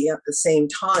nurturing me at the same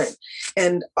time.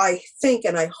 And I think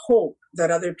and I hope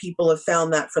that other people have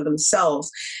found that for themselves.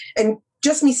 And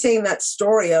just me saying that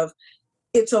story of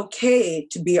it's okay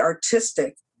to be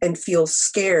artistic and feel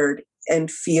scared and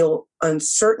feel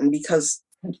uncertain, because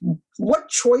what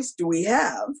choice do we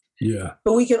have?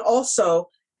 But we can also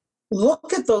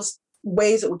look at those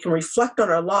ways that we can reflect on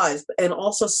our lives and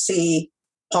also see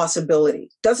possibility.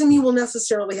 Doesn't mean we'll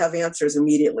necessarily have answers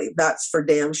immediately. That's for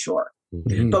damn sure.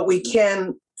 But we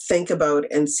can think about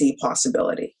and see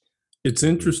possibility. It's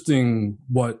interesting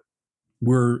what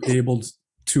we're able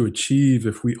to achieve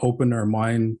if we open our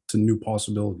mind to new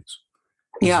possibilities.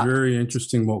 It's very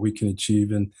interesting what we can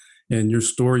achieve. And your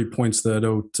story points that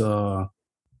out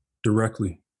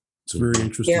directly. It's very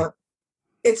interesting.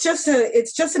 It's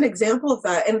just an example of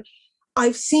that. And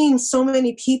I've seen so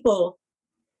many people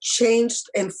change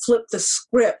and flip the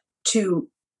script to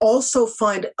also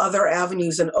find other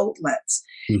avenues and outlets.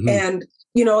 And,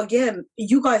 again,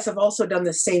 you guys have also done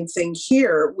the same thing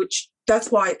here, which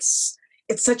that's why it's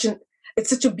such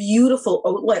a beautiful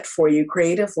outlet for you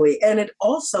creatively. And it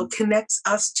also connects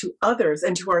us to others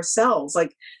and to ourselves.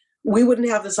 Like, we wouldn't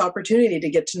have this opportunity to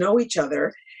get to know each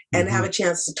other and have a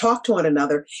chance to talk to one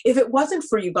another. If it wasn't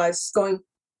for you guys going,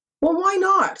 well, why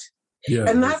not? Yeah.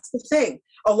 And that's the thing.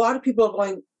 A lot of people are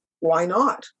going, why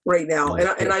not right now?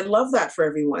 And I love that for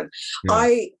everyone. Yeah.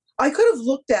 I could have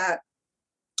looked at,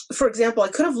 for example,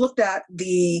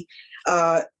 the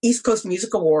East Coast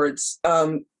Music Awards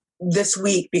this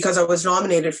week because I was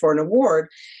nominated for an award.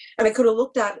 And I could have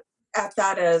looked at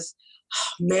that as,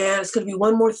 oh, man, it's going to be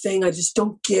one more thing I just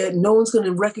don't get. No one's going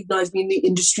to recognize me in the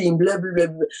industry and blah, blah, blah,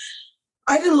 blah.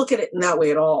 I didn't look at it in that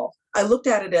way at all. I looked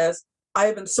at it as, I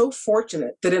have been so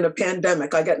fortunate that in a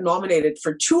pandemic, I got nominated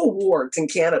for 2 awards in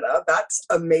Canada. That's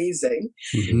amazing.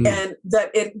 And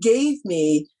that it gave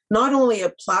me not only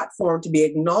a platform to be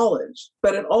acknowledged,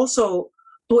 but it also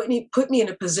put me in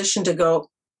a position to go,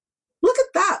 look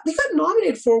at that. We got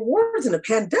nominated for awards in a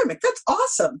pandemic. That's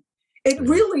awesome. It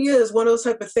really is one of those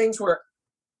type of things where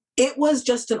it was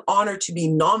just an honor to be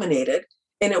nominated.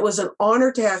 And it was an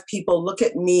honor to have people look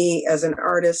at me as an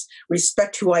artist,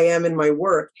 respect who I am in my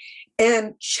work,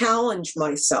 and challenge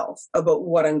myself about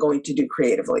what I'm going to do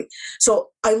creatively. So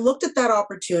I looked at that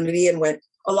opportunity and went,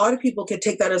 a lot of people could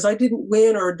take that as I didn't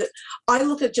win, or I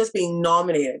look at just being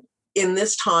nominated in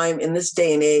this time, in this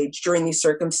day and age, during these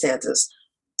circumstances.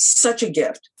 Such a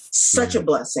gift, such a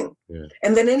blessing. Yeah.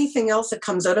 And then anything else that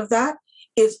comes out of that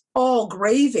is all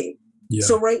gravy. Yeah.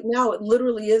 So right now it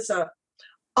literally is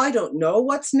I don't know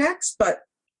what's next, but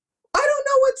I don't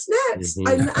know what's next.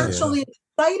 I'm actually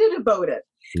excited about it.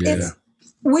 Yeah.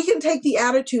 We can take the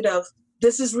attitude of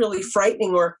this is really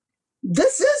frightening, or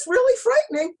this is really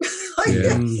frightening.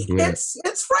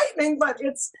 It's frightening, but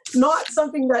it's not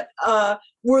something that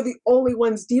we're the only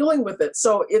ones dealing with it.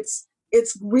 So it's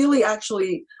really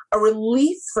actually a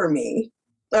relief for me,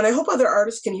 and I hope other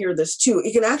artists can hear this too.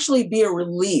 It can actually be a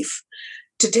relief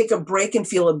to take a break and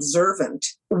feel observant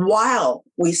while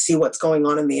we see what's going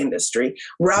on in the industry,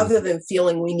 rather than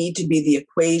feeling we need to be the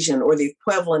equation or the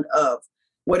equivalent of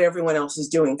what everyone else is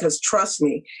doing. Because trust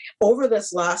me, over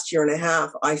this last year and a half,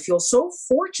 I feel so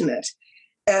fortunate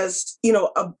as,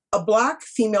 a Black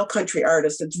female country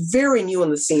artist. It's very new in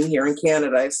the scene here in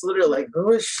Canada. It's literally like,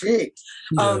 who is she?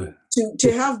 Yeah.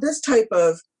 To have this type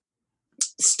of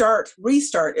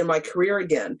restart in my career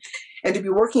again, and to be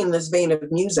working in this vein of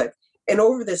music. And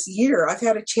over this year, I've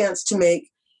had a chance to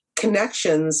make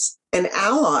connections and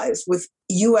allies with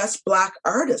U.S. Black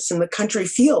artists in the country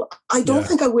field. I don't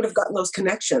think I would have gotten those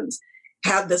connections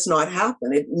had this not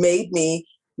happened. It made me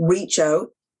reach out,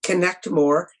 connect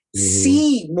more,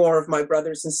 see more of my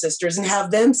brothers and sisters, and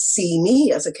have them see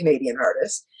me as a Canadian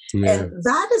artist. Yeah. And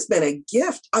that has been a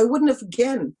gift. I wouldn't have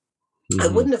again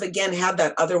had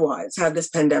that otherwise, had this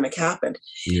pandemic happened.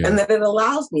 Yeah. And that it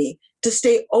allows me to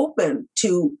stay open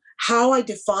to how I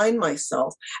define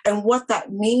myself and what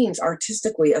that means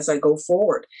artistically as I go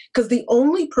forward. Because the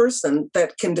only person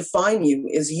that can define you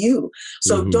is you.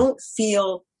 So I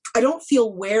don't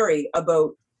feel wary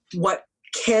about what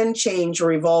can change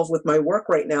or evolve with my work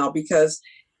right now, because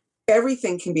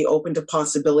everything can be open to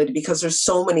possibility, because there's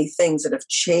so many things that have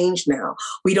changed now.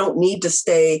 We don't need to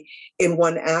stay in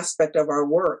one aspect of our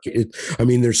work.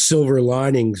 There's silver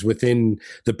linings within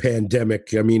the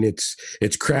pandemic.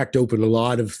 It's cracked open a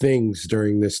lot of things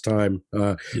during this time,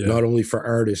 not only for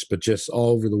artists, but just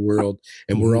all over the world.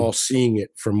 And we're all seeing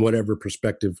it from whatever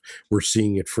perspective we're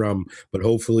seeing it from. But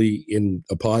hopefully in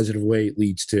a positive way, it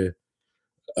leads to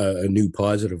a new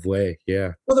positive way.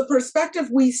 Yeah. Well, the perspective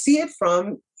we see it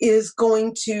from is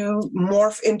going to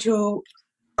morph into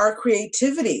our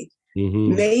creativity.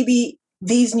 Maybe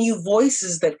these new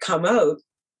voices that come out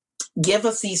give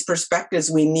us these perspectives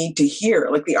we need to hear.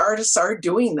 Like the artists are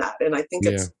doing that. And I think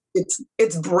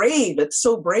it's brave. It's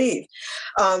so brave.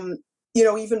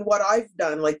 Even what I've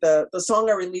done, like the song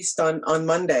I released on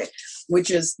Monday,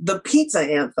 which is the Pizza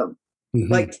Anthem.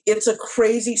 Like, it's a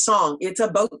crazy song. It's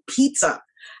about pizza.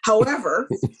 However,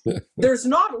 there's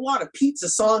not a lot of pizza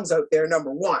songs out there,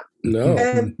 number one. No.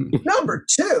 And number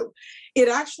two, it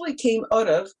actually came out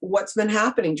of what's been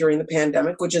happening during the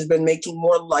pandemic, which has been making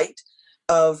more light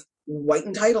of white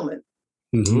entitlement.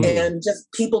 And just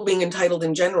people being entitled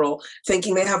in general,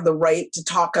 thinking they have the right to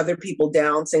talk other people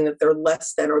down, saying that they're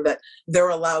less than, or that they're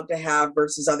allowed to have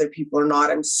versus other people are not.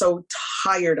 I'm so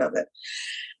tired of it.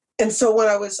 And so when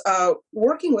I was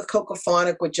working with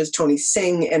Cocophonic, which is Tony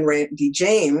Singh and Randy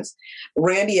James,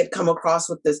 Randy had come across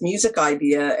with this music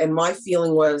idea, and my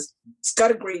feeling was, it's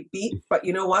got a great beat, but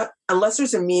you know what? Unless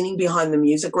there's a meaning behind the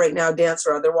music right now, dance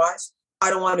or otherwise, I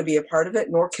don't want to be a part of it,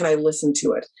 nor can I listen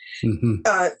to it.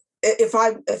 if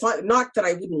I not that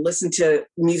I wouldn't listen to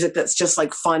music that's just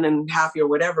like fun and happy or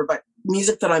whatever, but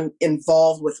music that I'm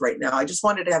involved with right now, I just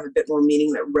wanted to have a bit more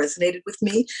meaning that resonated with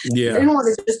me. Yeah. I didn't want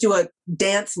to just do a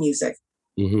dance music.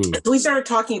 Mm-hmm. So we started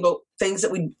talking about things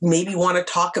that we maybe want to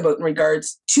talk about in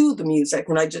regards to the music.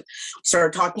 And I just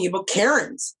started talking about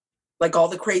Karens, like all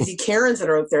the crazy Karens that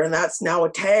are out there. And that's now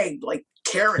a tag, like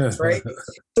Karens, right?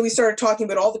 So we started talking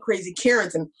about all the crazy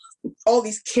Karens and all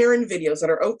these Karen videos that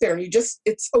are out there. And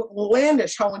it's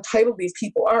outlandish how entitled these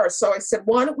people are. So I said,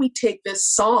 why don't we take this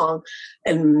song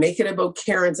and make it about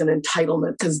Karens and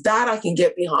entitlement? Because that I can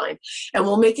get behind. And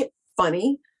we'll make it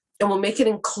funny and we'll make it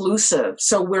inclusive.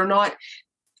 So we're not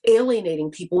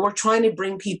alienating people. We're trying to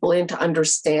bring people in to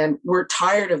understand we're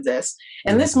tired of this.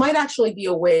 And this might actually be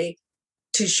a way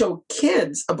to show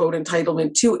kids about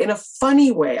entitlement too, in a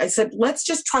funny way. I said, let's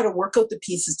just try to work out the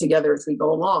pieces together as we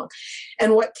go along.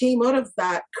 And what came out of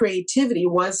that creativity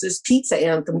was this pizza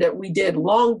anthem that we did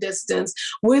long distance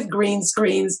with green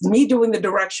screens, me doing the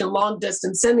direction long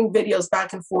distance, sending videos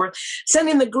back and forth,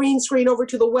 sending the green screen over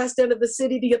to the west end of the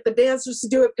city to get the dancers to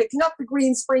do it, picking up the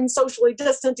green screen socially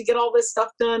distant to get all this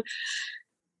stuff done.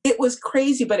 It was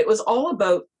crazy, but it was all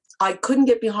about, I couldn't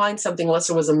get behind something unless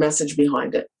there was a message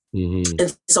behind it. Mm-hmm.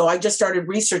 And so I just started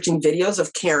researching videos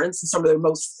of Karens and some of their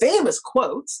most famous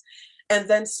quotes, and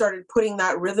then started putting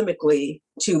that rhythmically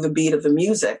to the beat of the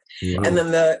music. Wow. And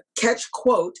then the catch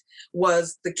quote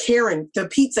was the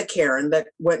pizza Karen that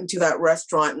went into that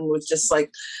restaurant and was just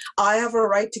like, I have a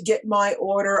right to get my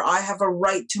order. I have a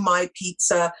right to my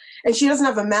pizza. And she doesn't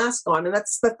have a mask on. And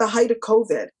that's at the height of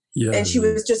COVID. Yeah. And she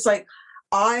was just like,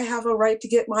 I have a right to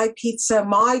get my pizza.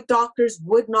 My doctors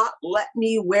would not let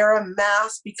me wear a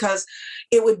mask because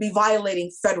it would be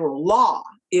violating federal law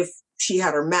if she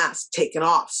had her mask taken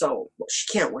off. So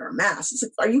she can't wear a mask. It's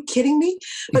like, are you kidding me?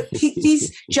 But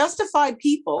these justified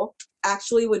people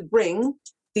actually would bring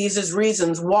these as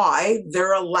reasons why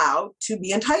they're allowed to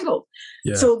be entitled.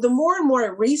 Yeah. So the more and more I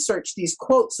researched these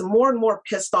quotes, the more and more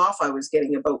pissed off I was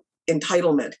getting about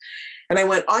entitlement. And I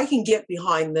went, I can get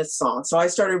behind this song. So I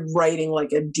started writing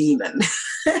like a demon.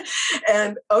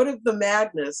 And out of the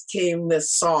madness came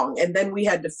this song. And then we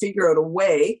had to figure out a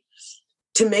way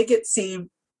to make it seem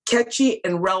catchy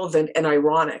and relevant and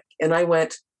ironic. And I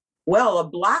went, well, a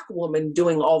Black woman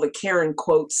doing all the Karen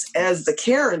quotes as the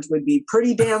Karens would be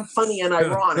pretty damn funny and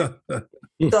ironic.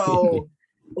 So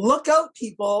look out,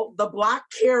 people. The Black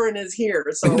Karen is here.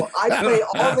 So I play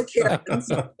all the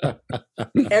Karens,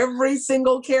 every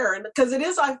single Karen, because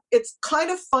it's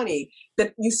kind of funny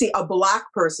that you see a Black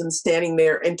person standing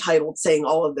there entitled saying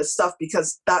all of this stuff,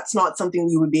 because that's not something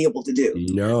we would be able to do.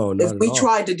 No, not if we at all.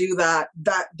 tried to do that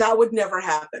would never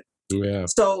happen. Yeah.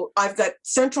 So I've got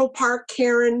Central Park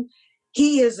Karen.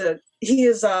 He is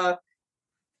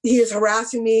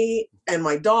harassing me and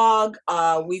my dog.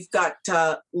 We've got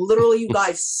literally, you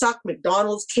guys suck,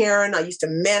 McDonald's Karen. I used to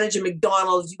manage a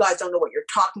McDonald's. You guys don't know what you're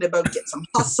talking about. Get some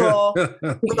hustle.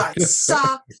 You guys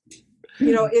suck.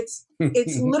 You know, it's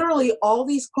literally, all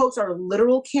these quotes are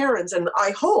literal Karens. And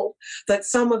I hope that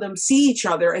some of them see each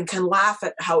other and can laugh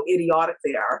at how idiotic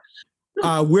they are.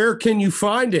 Where can you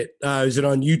find it? Is it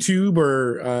on YouTube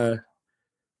or?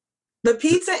 The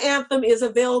Pizza Anthem is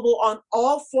available on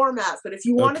all formats, but if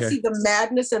you want to Okay. see the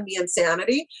madness and the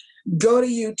insanity, go to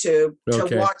YouTube to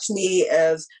Okay. watch me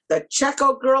as the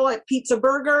checkout girl at Pizza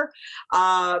Burger,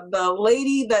 the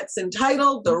lady that's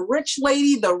entitled, the rich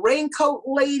lady, the raincoat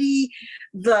lady,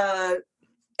 the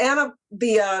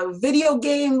video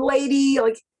game lady.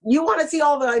 Like, you want to see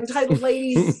all the entitled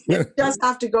ladies, you just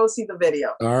have to go see the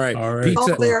video. All right. All right. Pizza,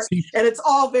 All there, and it's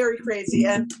all very crazy.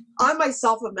 And I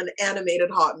myself am an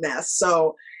animated hot mess,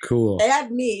 so cool.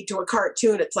 add me to a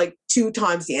cartoon, it's like 2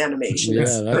 times the animation.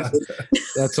 Yeah,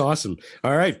 that's awesome.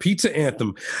 All right, Pizza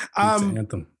Anthem. Pizza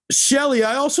Anthem. Shelley,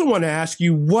 I also want to ask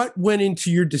you, what went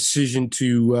into your decision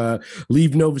to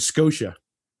leave Nova Scotia?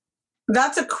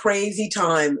 That's a crazy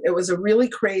time. It was a really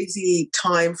crazy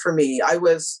time for me. I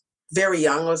was very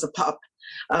young. I was a pup,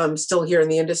 still here in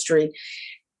the industry.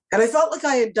 And I felt like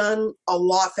I had done a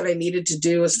lot that I needed to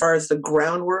do as far as the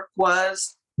groundwork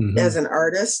was as an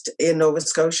artist in Nova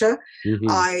Scotia. Mm-hmm.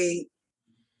 I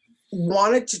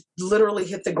wanted to literally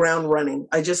hit the ground running.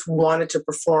 I just wanted to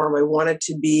perform. I wanted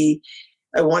to be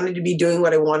doing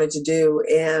what I wanted to do.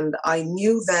 And I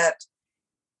knew that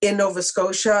in Nova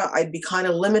Scotia, I'd be kind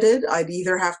of limited. I'd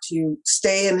either have to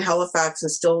stay in Halifax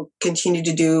and still continue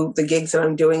to do the gigs that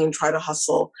I'm doing and try to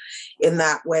hustle in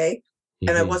that way. Mm-hmm.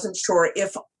 And I wasn't sure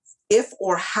if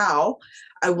or how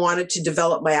I wanted to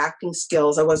develop my acting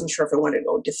skills. I wasn't sure if I wanted to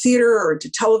go into theater or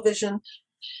into television.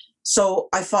 So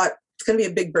I thought it's going to be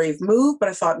a big, brave move, but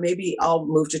I thought maybe I'll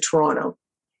move to Toronto.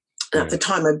 And at the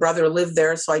time, my brother lived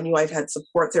there, so I knew I'd had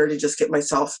support there to just get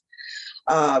myself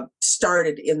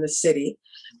started in the city.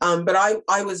 But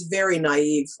I was very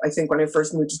naive. I think when I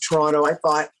first moved to Toronto, I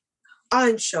thought,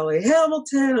 I'm Shelley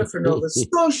Hamilton. I'm from Nova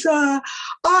Scotia.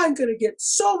 I'm going to get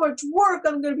so much work.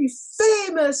 I'm going to be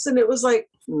famous. And it was like,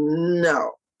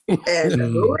 no. And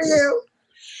who are you?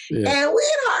 Yeah. And we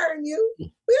ain't hiring you. We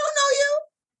don't know you.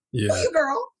 Yeah. Who you,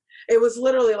 girl? It was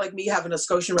literally like me having a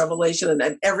Scotian revelation.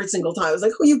 And every single time I was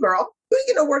like, who you, girl? Who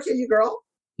you going to work here, you, girl?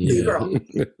 You girl.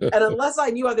 And unless I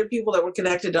knew other people that were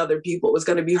connected to other people, it was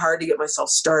going to be hard to get myself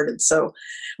started. So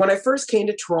when I first came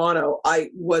to Toronto, I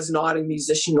was not a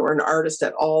musician or an artist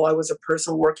at all. I was a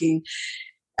person working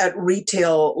at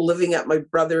retail, living at my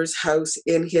brother's house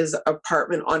in his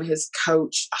apartment on his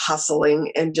couch,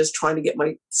 hustling and just trying to get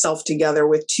myself together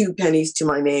with 2 pennies to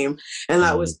my name. And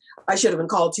that was, I should have been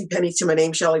called 2 pennies to my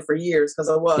name, Shelley, for years, because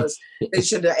I was. They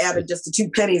should have added just the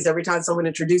 2 pennies every time someone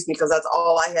introduced me, because that's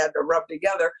all I had to rub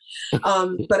together.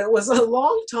 But it was a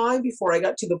long time before I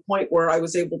got to the point where I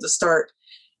was able to start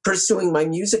pursuing my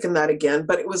music and that again.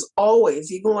 But it was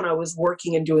always, even when I was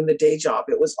working and doing the day job,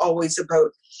 it was always about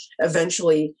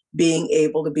eventually being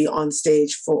able to be on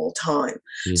stage full time.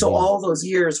 Mm-hmm. So all those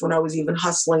years when I was even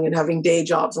hustling and having day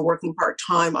jobs and working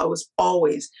part-time, I was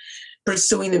always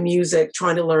pursuing the music,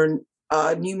 trying to learn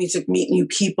new music, meet new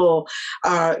people,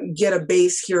 get a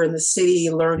base here in the city,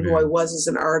 learn who I was as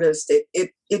an artist.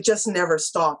 It just never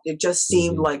stopped. It just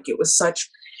seemed like it was such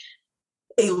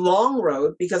a long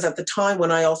road, because at the time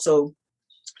when I also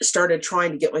started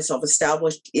trying to get myself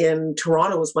established in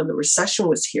Toronto was when the recession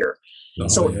was here.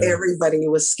 Everybody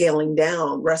was scaling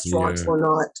down. Restaurants were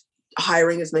not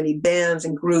hiring as many bands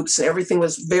and groups. Everything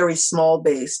was very small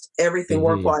based. Everything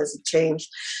work-wise had changed.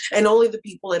 And only the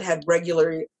people that had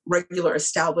regular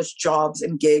established jobs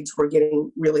and gigs were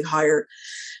getting really hired.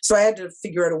 So I had to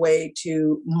figure out a way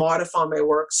to modify my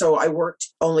work. So I worked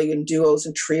only in duos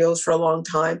and trios for a long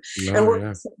time, and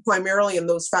worked primarily in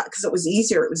those because it was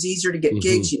easier. It was easier to get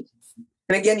gigs.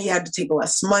 And again, you had to take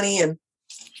less money and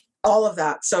all of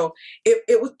that. So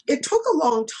it took a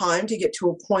long time to get to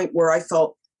a point where I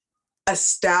felt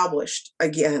established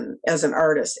again as an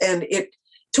artist. And it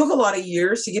took a lot of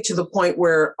years to get to the point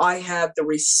where I had the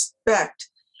respect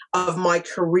of my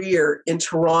career in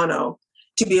Toronto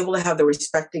to be able to have the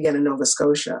respect again in Nova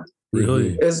Scotia.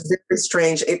 Really? It was very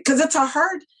strange, because it's a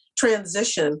hard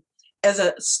transition as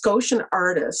a Scotian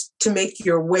artist to make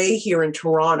your way here in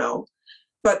Toronto,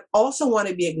 but also want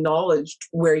to be acknowledged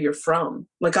where you're from.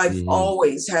 Like I've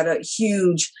always had a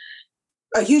huge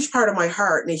part of my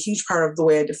heart and a huge part of the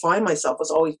way I define myself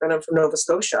has always been I'm from Nova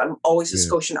Scotia. I'm always a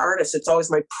Scotian artist. It's always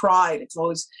my pride. It's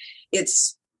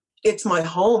my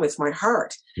home. It's my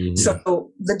heart.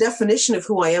 So the definition of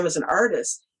who I am as an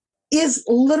artist is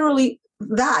literally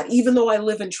that, even though I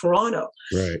live in Toronto.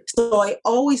 Right. So I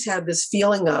always had this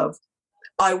feeling of,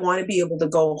 I want to be able to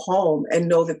go home and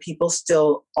know that people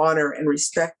still honor and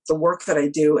respect the work that I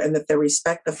do, and that they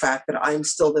respect the fact that I'm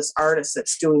still this artist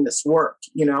that's doing this work,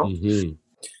 you know?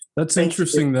 That's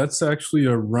interesting. That's actually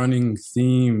a running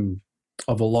theme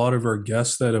of a lot of our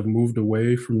guests that have moved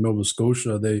away from Nova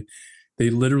Scotia. They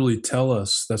literally tell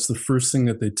us, that's the first thing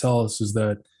that they tell us, is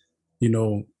that, you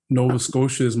know, Nova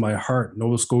Scotia is my heart.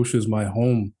 Nova Scotia is my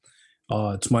home.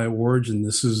 It's my origin.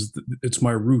 It's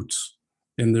my roots.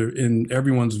 And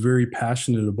everyone's very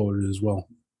passionate about it as well.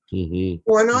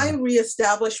 When I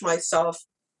reestablish myself,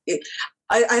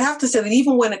 I have to say that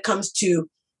even when it comes to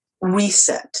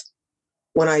reset,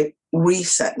 when I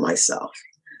reset myself,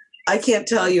 I can't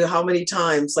tell you how many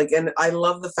times, and I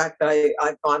love the fact that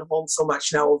I've gone home so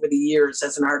much now over the years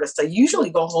as an artist. I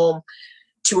usually go home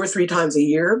 2 or 3 times a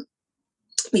year,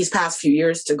 these past few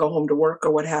years, to go home to work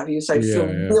or what have you. So I feel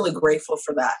really grateful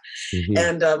for that.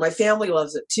 And my family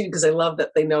loves it too, because I love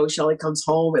that they know Shelley comes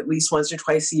home at least once or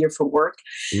twice a year for work.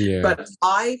 But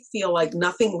I feel like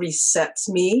nothing resets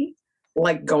me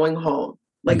like going home.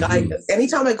 Like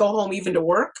anytime I go home, even to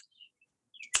work,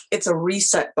 it's a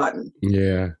reset button.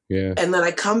 And then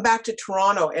I come back to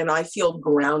Toronto and I feel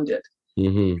grounded,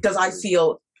 because I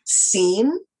feel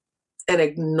seen and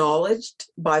acknowledged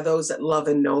by those that love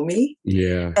and know me.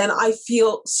 And I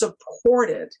feel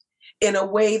supported in a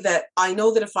way that I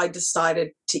know that if I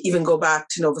decided to even go back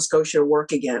to Nova Scotia to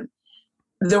work again,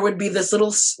 there would be this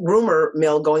little rumor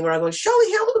mill going around going,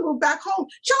 Shelley Hamilton moved back home.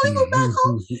 Shelley moved back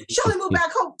home. Shelley moved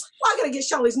back home. Well, I got to get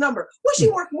Shelley's number. What's she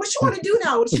working? What's she want to do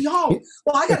now? Is she home?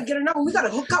 Well, I got to get her number. We got to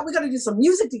hook up. We got to do some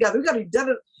music together. We got to do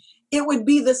it. It would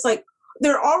be this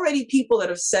there are already people that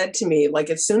have said to me, like,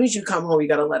 as soon as you come home, you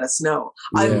got to let us know.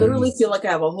 I Yeah. literally feel like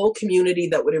I have a whole community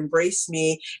that would embrace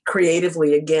me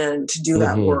creatively again to do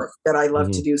that work that I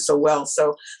love to do so well.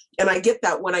 So, and I get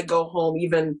that when I go home,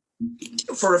 even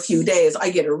for a few days,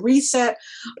 I get a reset,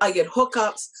 I get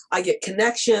hookups, I get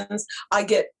connections, I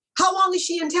get, how long is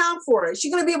she in town for? Is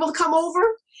she going to be able to come over?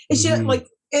 Is she like,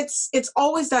 it's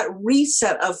always that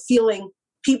reset of feeling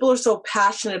people are so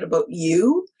passionate about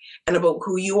you and about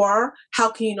who you are. How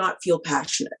can you not feel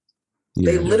passionate?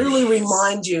 They literally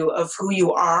remind you of who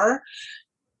you are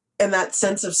and that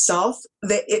sense of self,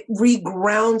 that it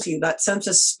regrounds you, that sense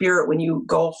of spirit when you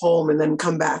go home and then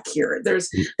come back here. There's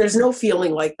no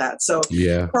feeling like that. So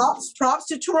props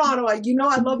to Toronto. I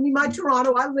love me my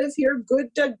Toronto. I live here,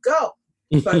 good to go.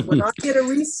 But when I get a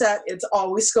reset, it's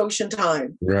always Scotian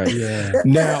time. Right. Yeah.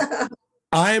 Now,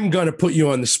 I'm going to put you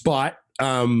on the spot.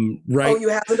 Right. Oh, you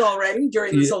haven't already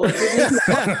during this whole interview?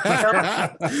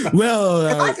 Well,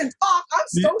 if I can talk, I'm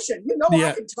Scotian.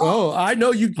 I can talk. Oh, I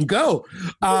know you can go.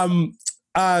 Well,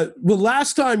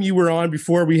 last time you were on,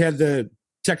 before we had the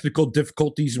technical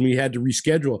difficulties and we had to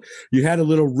reschedule, you had a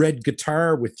little red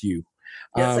guitar with you.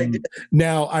 Yes, I did.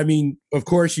 Now, I mean, of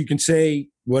course, you can say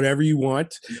whatever you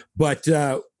want, but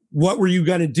what were you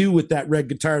going to do with that red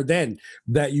guitar then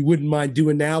that you wouldn't mind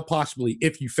doing now, possibly,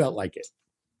 if you felt like it?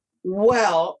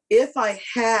 Well, if I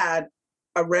had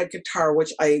a red guitar,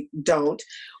 which I don't,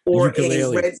 or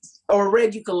Ukulele. a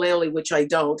red ukulele, which I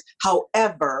don't.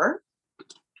 However,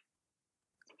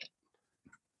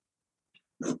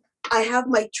 I have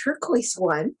my turquoise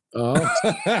one. Oh,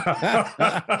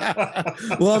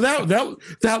 well,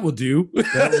 that will do.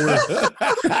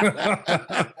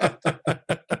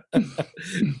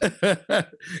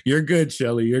 You're good,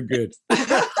 Shelley. You're good.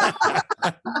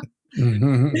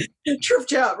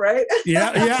 Tripped you up, right?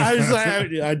 Yeah. I was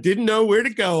like, I didn't know where to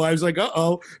go. I was like,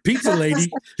 pizza lady.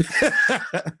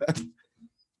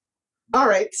 All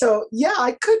right. So yeah,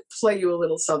 I could play you a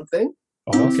little something.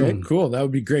 Awesome. Okay, cool. That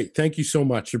would be great. Thank you so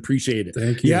much. Appreciate it.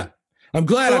 Thank you. Yeah. I'm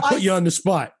glad I put you on the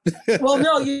spot. Well,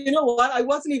 no, you know what? I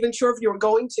wasn't even sure if you were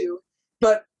going to,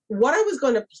 but what I was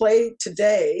going to play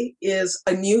today is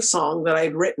a new song that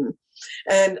I'd written.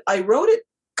 And I wrote it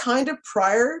kind of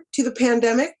prior to the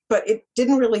pandemic, but it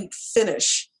didn't really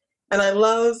finish. And I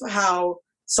love how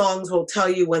songs will tell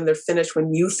you when they're finished,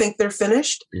 when you think they're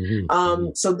finished.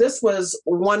 So this was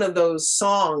one of those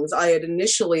songs. I had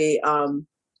initially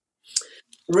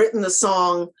written the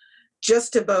song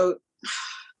just about,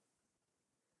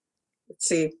 let's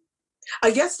see,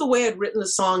 I guess the way I'd written the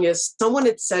song is someone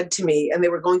had said to me, and they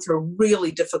were going through a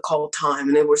really difficult time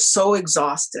and they were so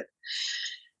exhausted.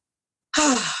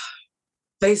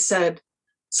 They said,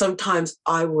 sometimes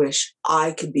I wish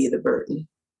I could be the burden.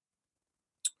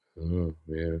 Oh,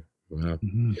 yeah. Wow.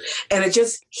 Mm-hmm. And it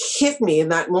just hit me in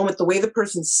that moment, the way the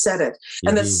person said it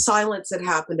and the silence that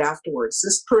happened afterwards.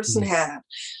 This person had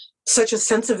such a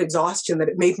sense of exhaustion that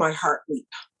it made my heart leap.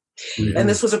 And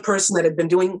this was a person that had been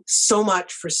doing so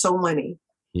much for so many.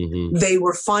 They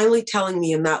were finally telling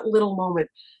me in that little moment,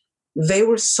 they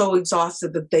were so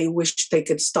exhausted that they wished they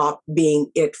could stop being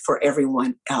it for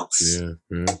everyone else.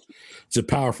 Yeah. It's a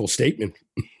powerful statement.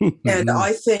 And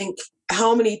I think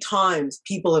how many times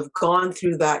people have gone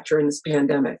through that during this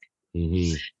pandemic.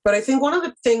 But I think one of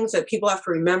the things that people have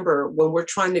to remember when we're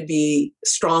trying to be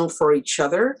strong for each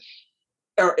other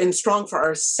and strong for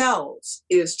ourselves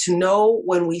is to know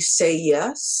when we say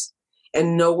yes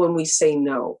and know when we say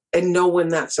no and know when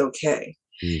that's okay.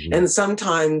 And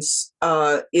sometimes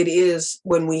it is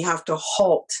when we have to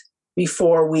halt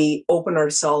before we open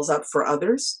ourselves up for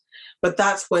others. But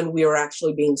that's when we are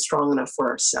actually being strong enough for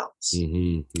ourselves.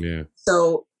 Yeah.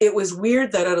 So it was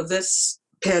weird that out of this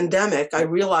pandemic, I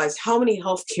realized how many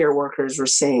healthcare workers were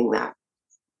saying that.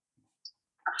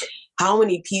 How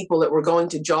many people that were going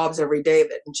to jobs every day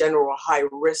that in general were high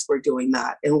risk were doing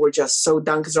that. And we're just so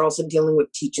done because they're also dealing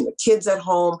with teaching the kids at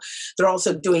home. They're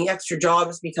also doing extra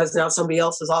jobs because now somebody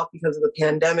else is off because of the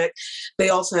pandemic. They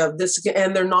also have this,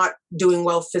 and they're not doing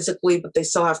well physically, but they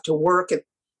still have to work.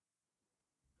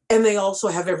 And they also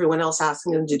have everyone else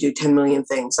asking them to do 10 million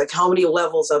things. Like how many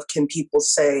levels of can people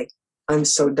say, I'm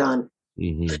so done?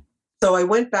 So I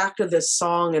went back to this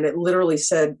song and it literally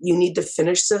said, you need to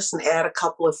finish this and add a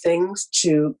couple of things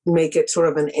to make it sort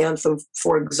of an anthem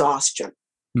for exhaustion.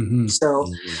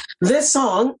 So this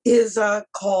song is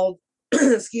called,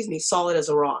 Solid as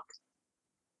a Rock.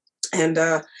 And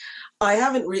I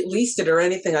haven't released it or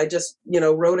anything. I just,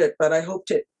 wrote it, but I hope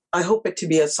it to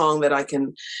be a song that I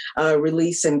can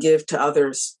release and give to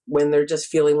others when they're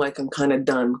just feeling like I'm kind of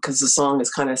done, because the song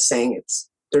is kind of saying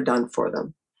they're done for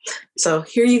them. So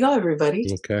here you go, everybody.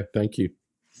 Okay, thank you.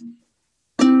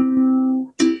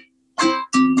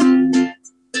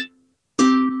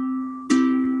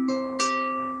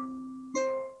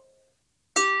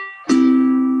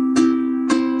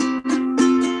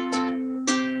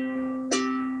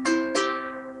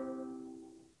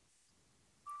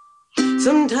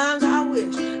 Sometimes I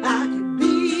wish I could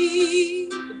be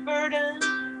the burden.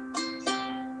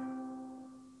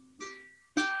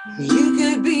 You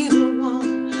could be the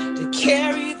one to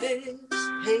carry this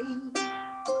pain.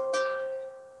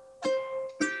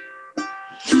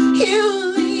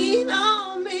 You lean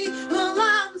on me while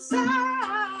I'm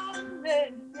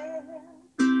silent,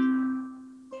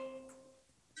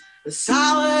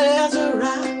 solid as a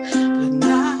rock, but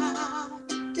not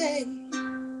today.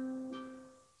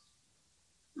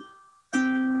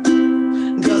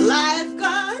 Goliath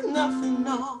got nothing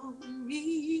on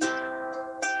me.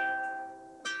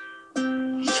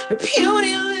 A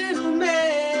puny little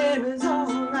man is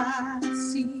all I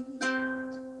see.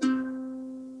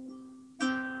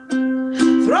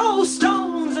 Throw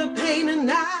stones of pain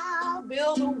and I'll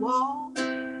build a wall.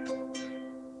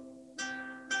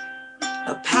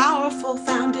 A powerful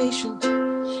foundation,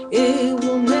 it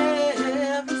will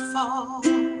never fall.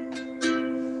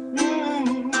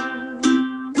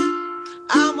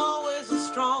 I'm always a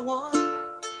strong one.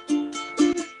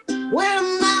 When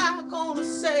am I gonna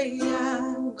say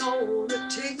I'm gonna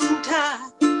take some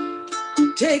time,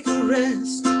 take a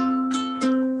rest,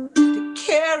 take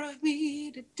care of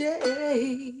me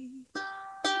today?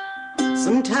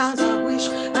 Sometimes I wish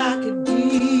I could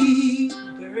be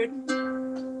a burden.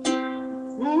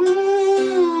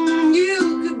 You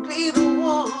could be the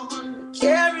one to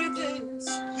carry this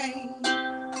pain.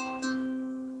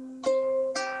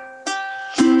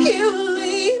 You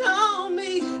lean on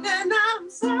me and I'm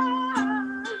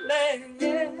silent,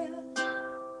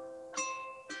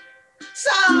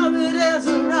 solid as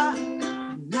a rock,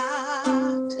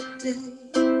 not today.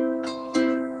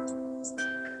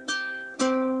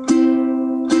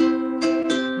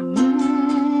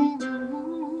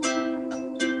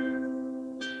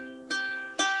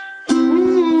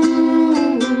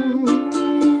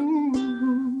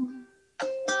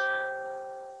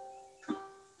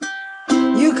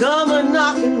 You come a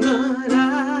knocking, but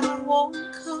I won't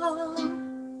come.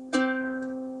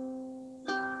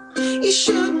 You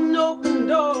shouldn't open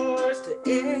doors to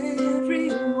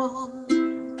everyone.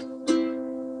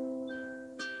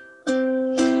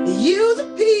 You the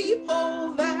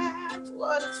people, that's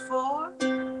what it's for.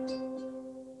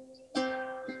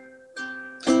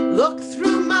 Look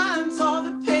through mine, saw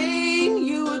the pain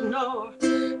you ignore.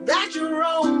 That's your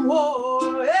own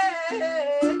war.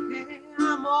 Hey,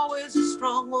 I'm always a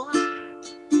strong one.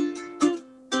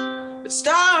 But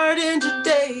starting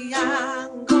today,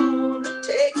 I'm gonna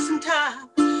take some time,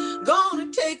 gonna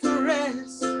take a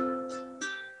rest.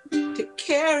 Take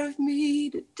care of me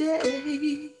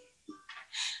today.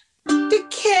 Take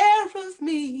care of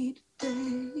me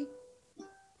today.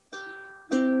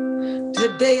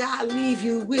 Today I leave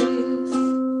you with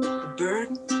a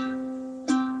burden.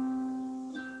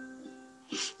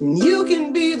 And you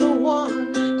can be the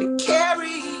one to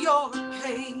carry your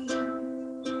pain.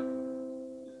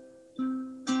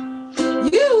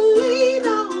 You lean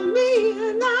on me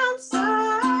and I'm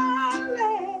silent,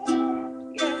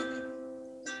 yeah.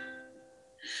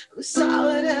 I'm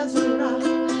solid as a rock,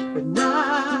 but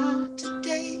not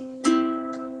today.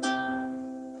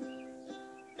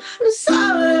 I'm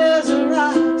solid as a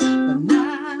rock, but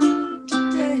not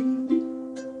today.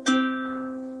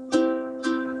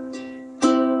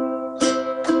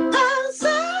 I'm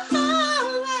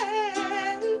solid,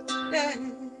 yeah.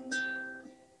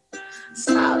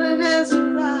 Solid as a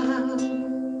rock,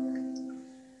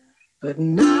 but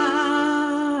not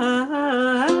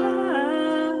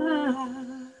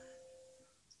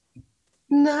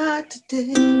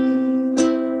today.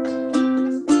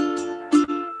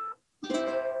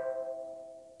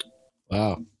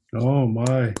 Wow. Oh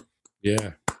my.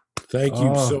 Yeah. Thank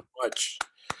you so much.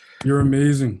 You're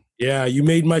amazing. Yeah, you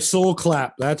made my soul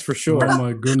clap. That's for sure. Oh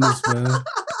my goodness, man.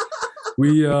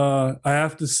 I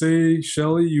have to say,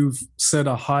 Shelley, you've set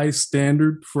a high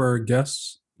standard for our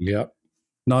guests. Yep.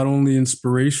 Not only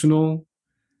inspirational,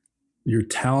 you're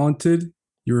talented,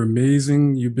 you're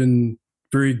amazing. You've been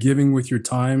very giving with your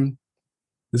time.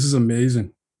 This is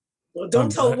amazing. Well,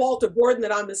 don't tell Walter Borden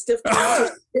that I'm a stiff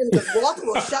because Walter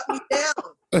will shut me down.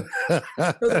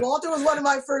 Because Walter was one of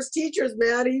my first teachers,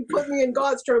 man. He put me in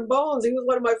God's Trombones. He was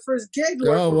one of my first gigs.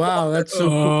 Oh, wow. Walter. That's so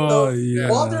cool. So, yeah.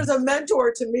 Walter's a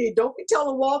mentor to me. Don't be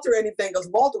telling Walter anything because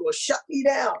Walter will shut me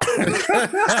down.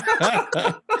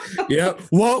 Yeah.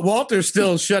 Walter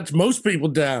still shuts most people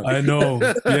down. I know.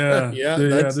 Yeah.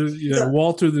 Yeah.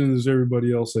 Walter than there's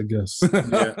everybody else, I guess.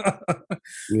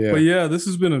 Yeah. But yeah, this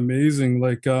has been amazing.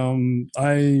 Like,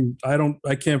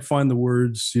 I can't find the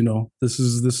words, this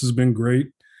has been great.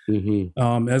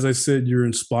 Mm-hmm. As I said, you're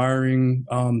inspiring.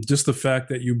 Just the fact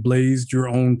that you blazed your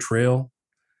own trail,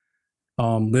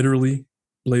 literally,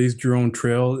 blazed your own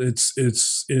trail.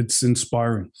 It's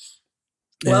inspiring.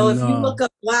 Well, And, if you look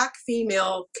up Black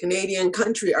female Canadian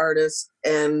country artists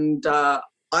and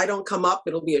I don't come up,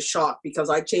 it'll be a shock because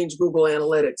I changed Google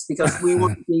Analytics because we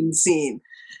weren't being seen.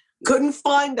 Couldn't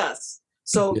find us.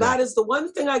 So that is the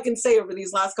one thing I can say over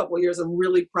these last couple of years I'm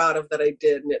really proud of that I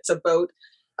did. And it's about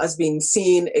us being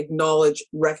seen, acknowledged,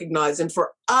 recognized, and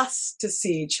for us to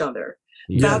see each other.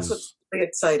 Yes. That's what's really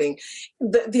exciting.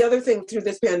 The other thing through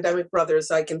this pandemic,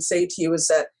 brothers, I can say to you is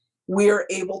that we're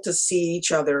able to see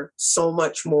each other so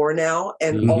much more now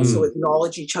and also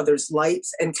acknowledge each other's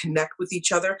lights and connect with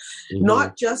each other,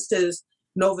 not just as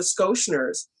Nova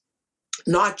Scotianers,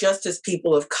 not just as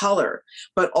people of color,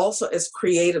 but also as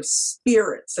creative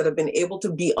spirits that have been able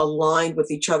to be aligned with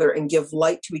each other and give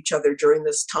light to each other during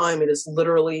this time. It has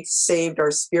literally saved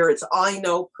our spirits. I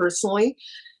know personally,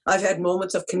 I've had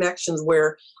moments of connections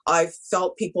where I've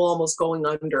felt people almost going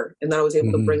under, and then I was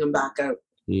able to bring them back out.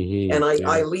 And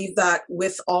I leave that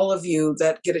with all of you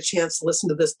that get a chance to listen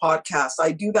to this podcast.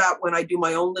 I do that when I do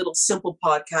my own little simple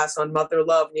podcast on Mother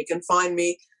Love. And you can find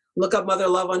me, look up Mother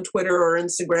Love on Twitter or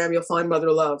Instagram, you'll find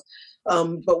Mother Love.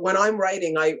 But when I'm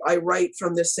writing, I write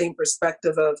from this same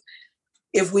perspective of,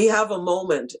 if we have a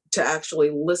moment to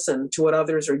actually listen to what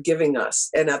others are giving us,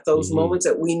 and at those moments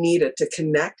that we need it to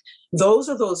connect, those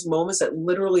are those moments that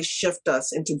literally shift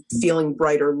us into feeling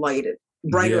brighter light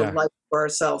for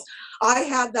ourselves. I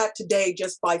had that today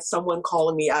just by someone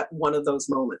calling me at one of those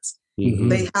moments.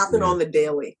 They happen on the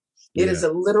daily. It is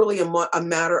literally a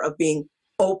matter of being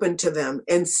open to them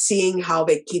and seeing how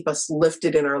they keep us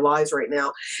lifted in our lives right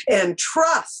now. And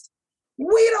trust,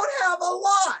 we don't have a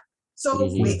lot. So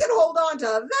if we can hold on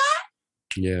to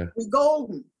that, we're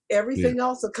golden. Everything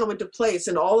else will come into place.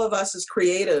 And all of us as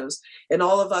creatives and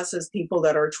all of us as people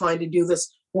that are trying to do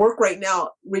this work right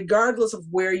now, regardless of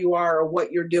where you are or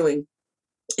what you're doing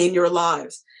in your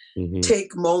lives,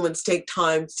 take moments, take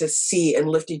time to see and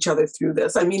lift each other through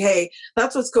this. I mean, hey,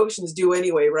 that's what Scotians do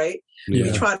anyway, right?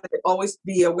 We try to always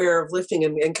be aware of lifting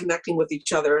and connecting with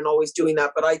each other and always doing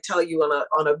that. But I tell you,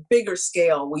 on a bigger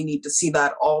scale, we need to see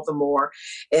that all the more.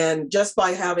 And just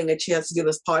by having a chance to do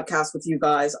this podcast with you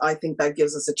guys, I think that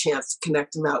gives us a chance to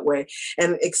connect in that way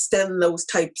and extend those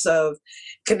types of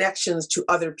connections to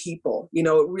other people. You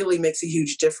know, it really makes a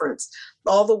huge difference.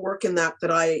 All the work in that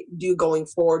I do going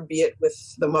forward, be it with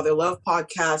the Mother Love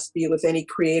podcast, be it with any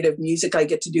creative music I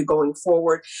get to do going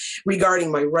forward,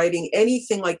 regarding my writing,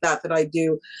 anything like that I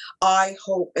do, I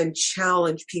hope and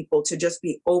challenge people to just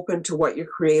be open to what your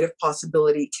creative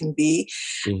possibility can be,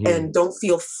 and don't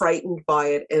feel frightened by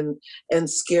it and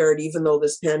scared, even though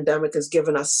this pandemic has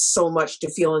given us so much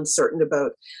to feel uncertain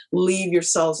about. Leave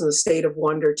yourselves in a state of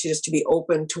wonder to be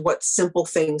open to what simple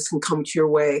things can come to your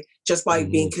way just by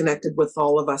being connected with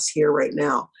all of us here right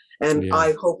now. And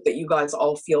I hope that you guys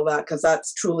all feel that, because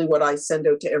that's truly what I send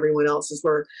out to everyone else as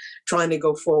we're trying to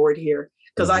go forward here.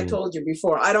 Because I told you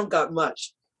before, I don't got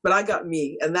much, but I got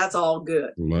me, and that's all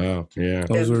good. Wow. Yeah.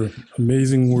 Those are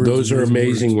amazing words. Those are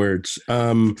amazing words.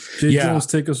 Jay Jones,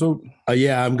 take us out.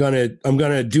 I'm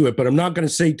gonna do it, but I'm not gonna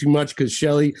say too much because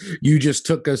Shelly, you just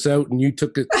took us out and you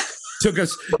took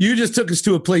us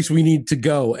to a place we need to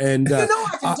go. And you know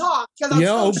I can talk.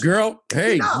 Girl,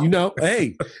 hey,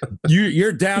 hey,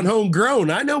 you're down home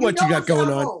grown. I know what you got going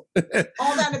on. All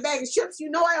that in a bag of chips. You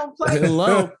know I don't play.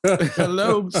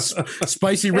 Hello,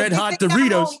 spicy red hot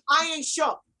Doritos. Home, I ain't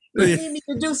shook. You need me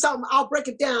to do something, I'll break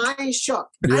it down. I ain't shook.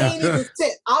 I ain't even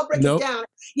fit. I'll break it down.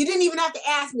 You didn't even have to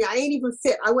ask me. I ain't even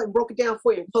fit. I went and broke it down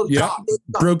for you.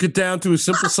 Broke it down to a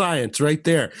simple science right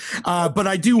there. But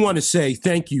I do want to say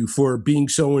thank you for being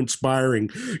so inspiring.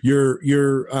 You're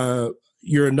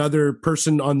another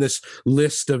person on this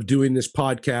list of doing this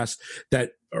podcast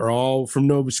that are all from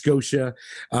Nova Scotia,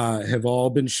 have all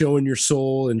been showing your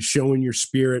soul and showing your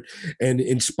spirit and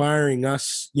inspiring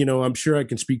us. You know, I'm sure I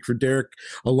can speak for Derek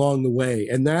along the way.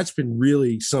 And that's been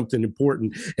really something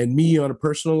important. And me on a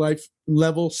personal life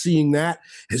level, seeing that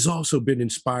has also been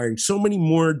inspiring. So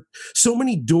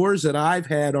many doors that I've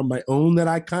had on my own that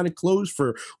I kind of closed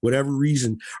for whatever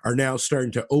reason are now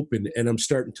starting to open. And I'm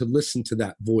starting to listen to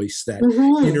that voice,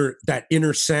 that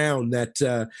inner sound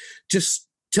that just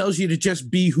tells you to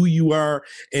just be who you are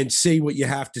and say what you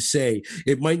have to say.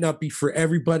 It might not be for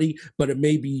everybody, but it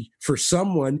may be for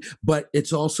someone, but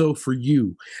it's also for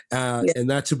you. And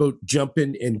that's about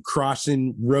jumping and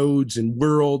crossing roads and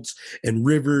worlds and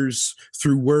rivers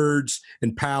through words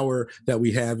and power that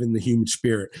we have in the human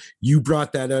spirit. You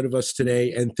brought that out of us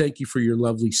today, and thank you for your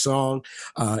lovely song.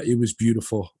 It was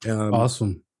beautiful.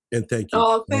 Awesome. And thank you.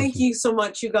 Oh, thank you so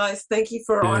much, you guys. Thank you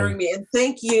for honoring me. And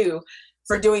thank you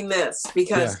for doing this,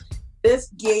 because this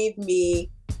gave me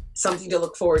something to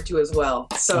look forward to as well.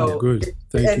 So good.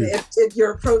 Thank you.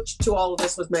 Your approach to all of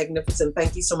this was magnificent.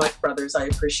 Thank you so much, brothers. I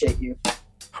appreciate you.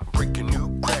 Breaking new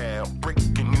ground,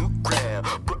 breaking new ground,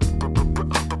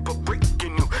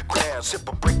 breaking new ground, sip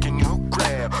of breaking new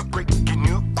ground, breaking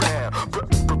new ground,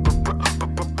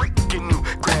 breaking new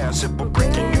ground, sip of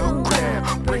breaking new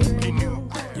ground, breaking new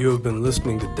ground. You have been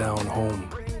listening to Down Home.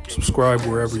 Subscribe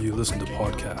wherever you listen to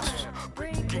podcasts.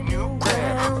 Breaking new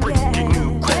ground, breaking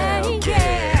new ground,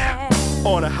 yeah.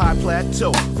 On a high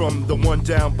plateau, from the one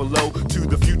down below to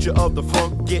the future of the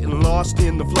funk, getting lost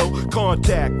in the flow.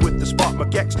 Contact with the spot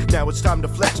X. Now it's time to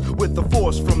flex with the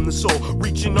force from the soul,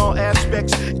 reaching all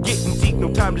aspects, getting deep,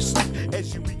 no time to sleep.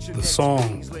 As you reach The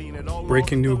song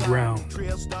Breaking New Ground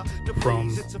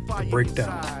from The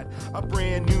Breakdown. A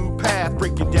brand new path,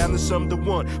 breaking down the sum to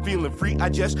one. Feeling free, I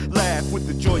just laugh with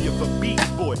the joy of a beat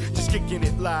boy, just kicking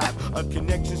it live. A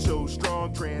connection so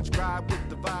strong, transcribed with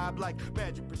the vibe like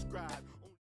magic prescribed.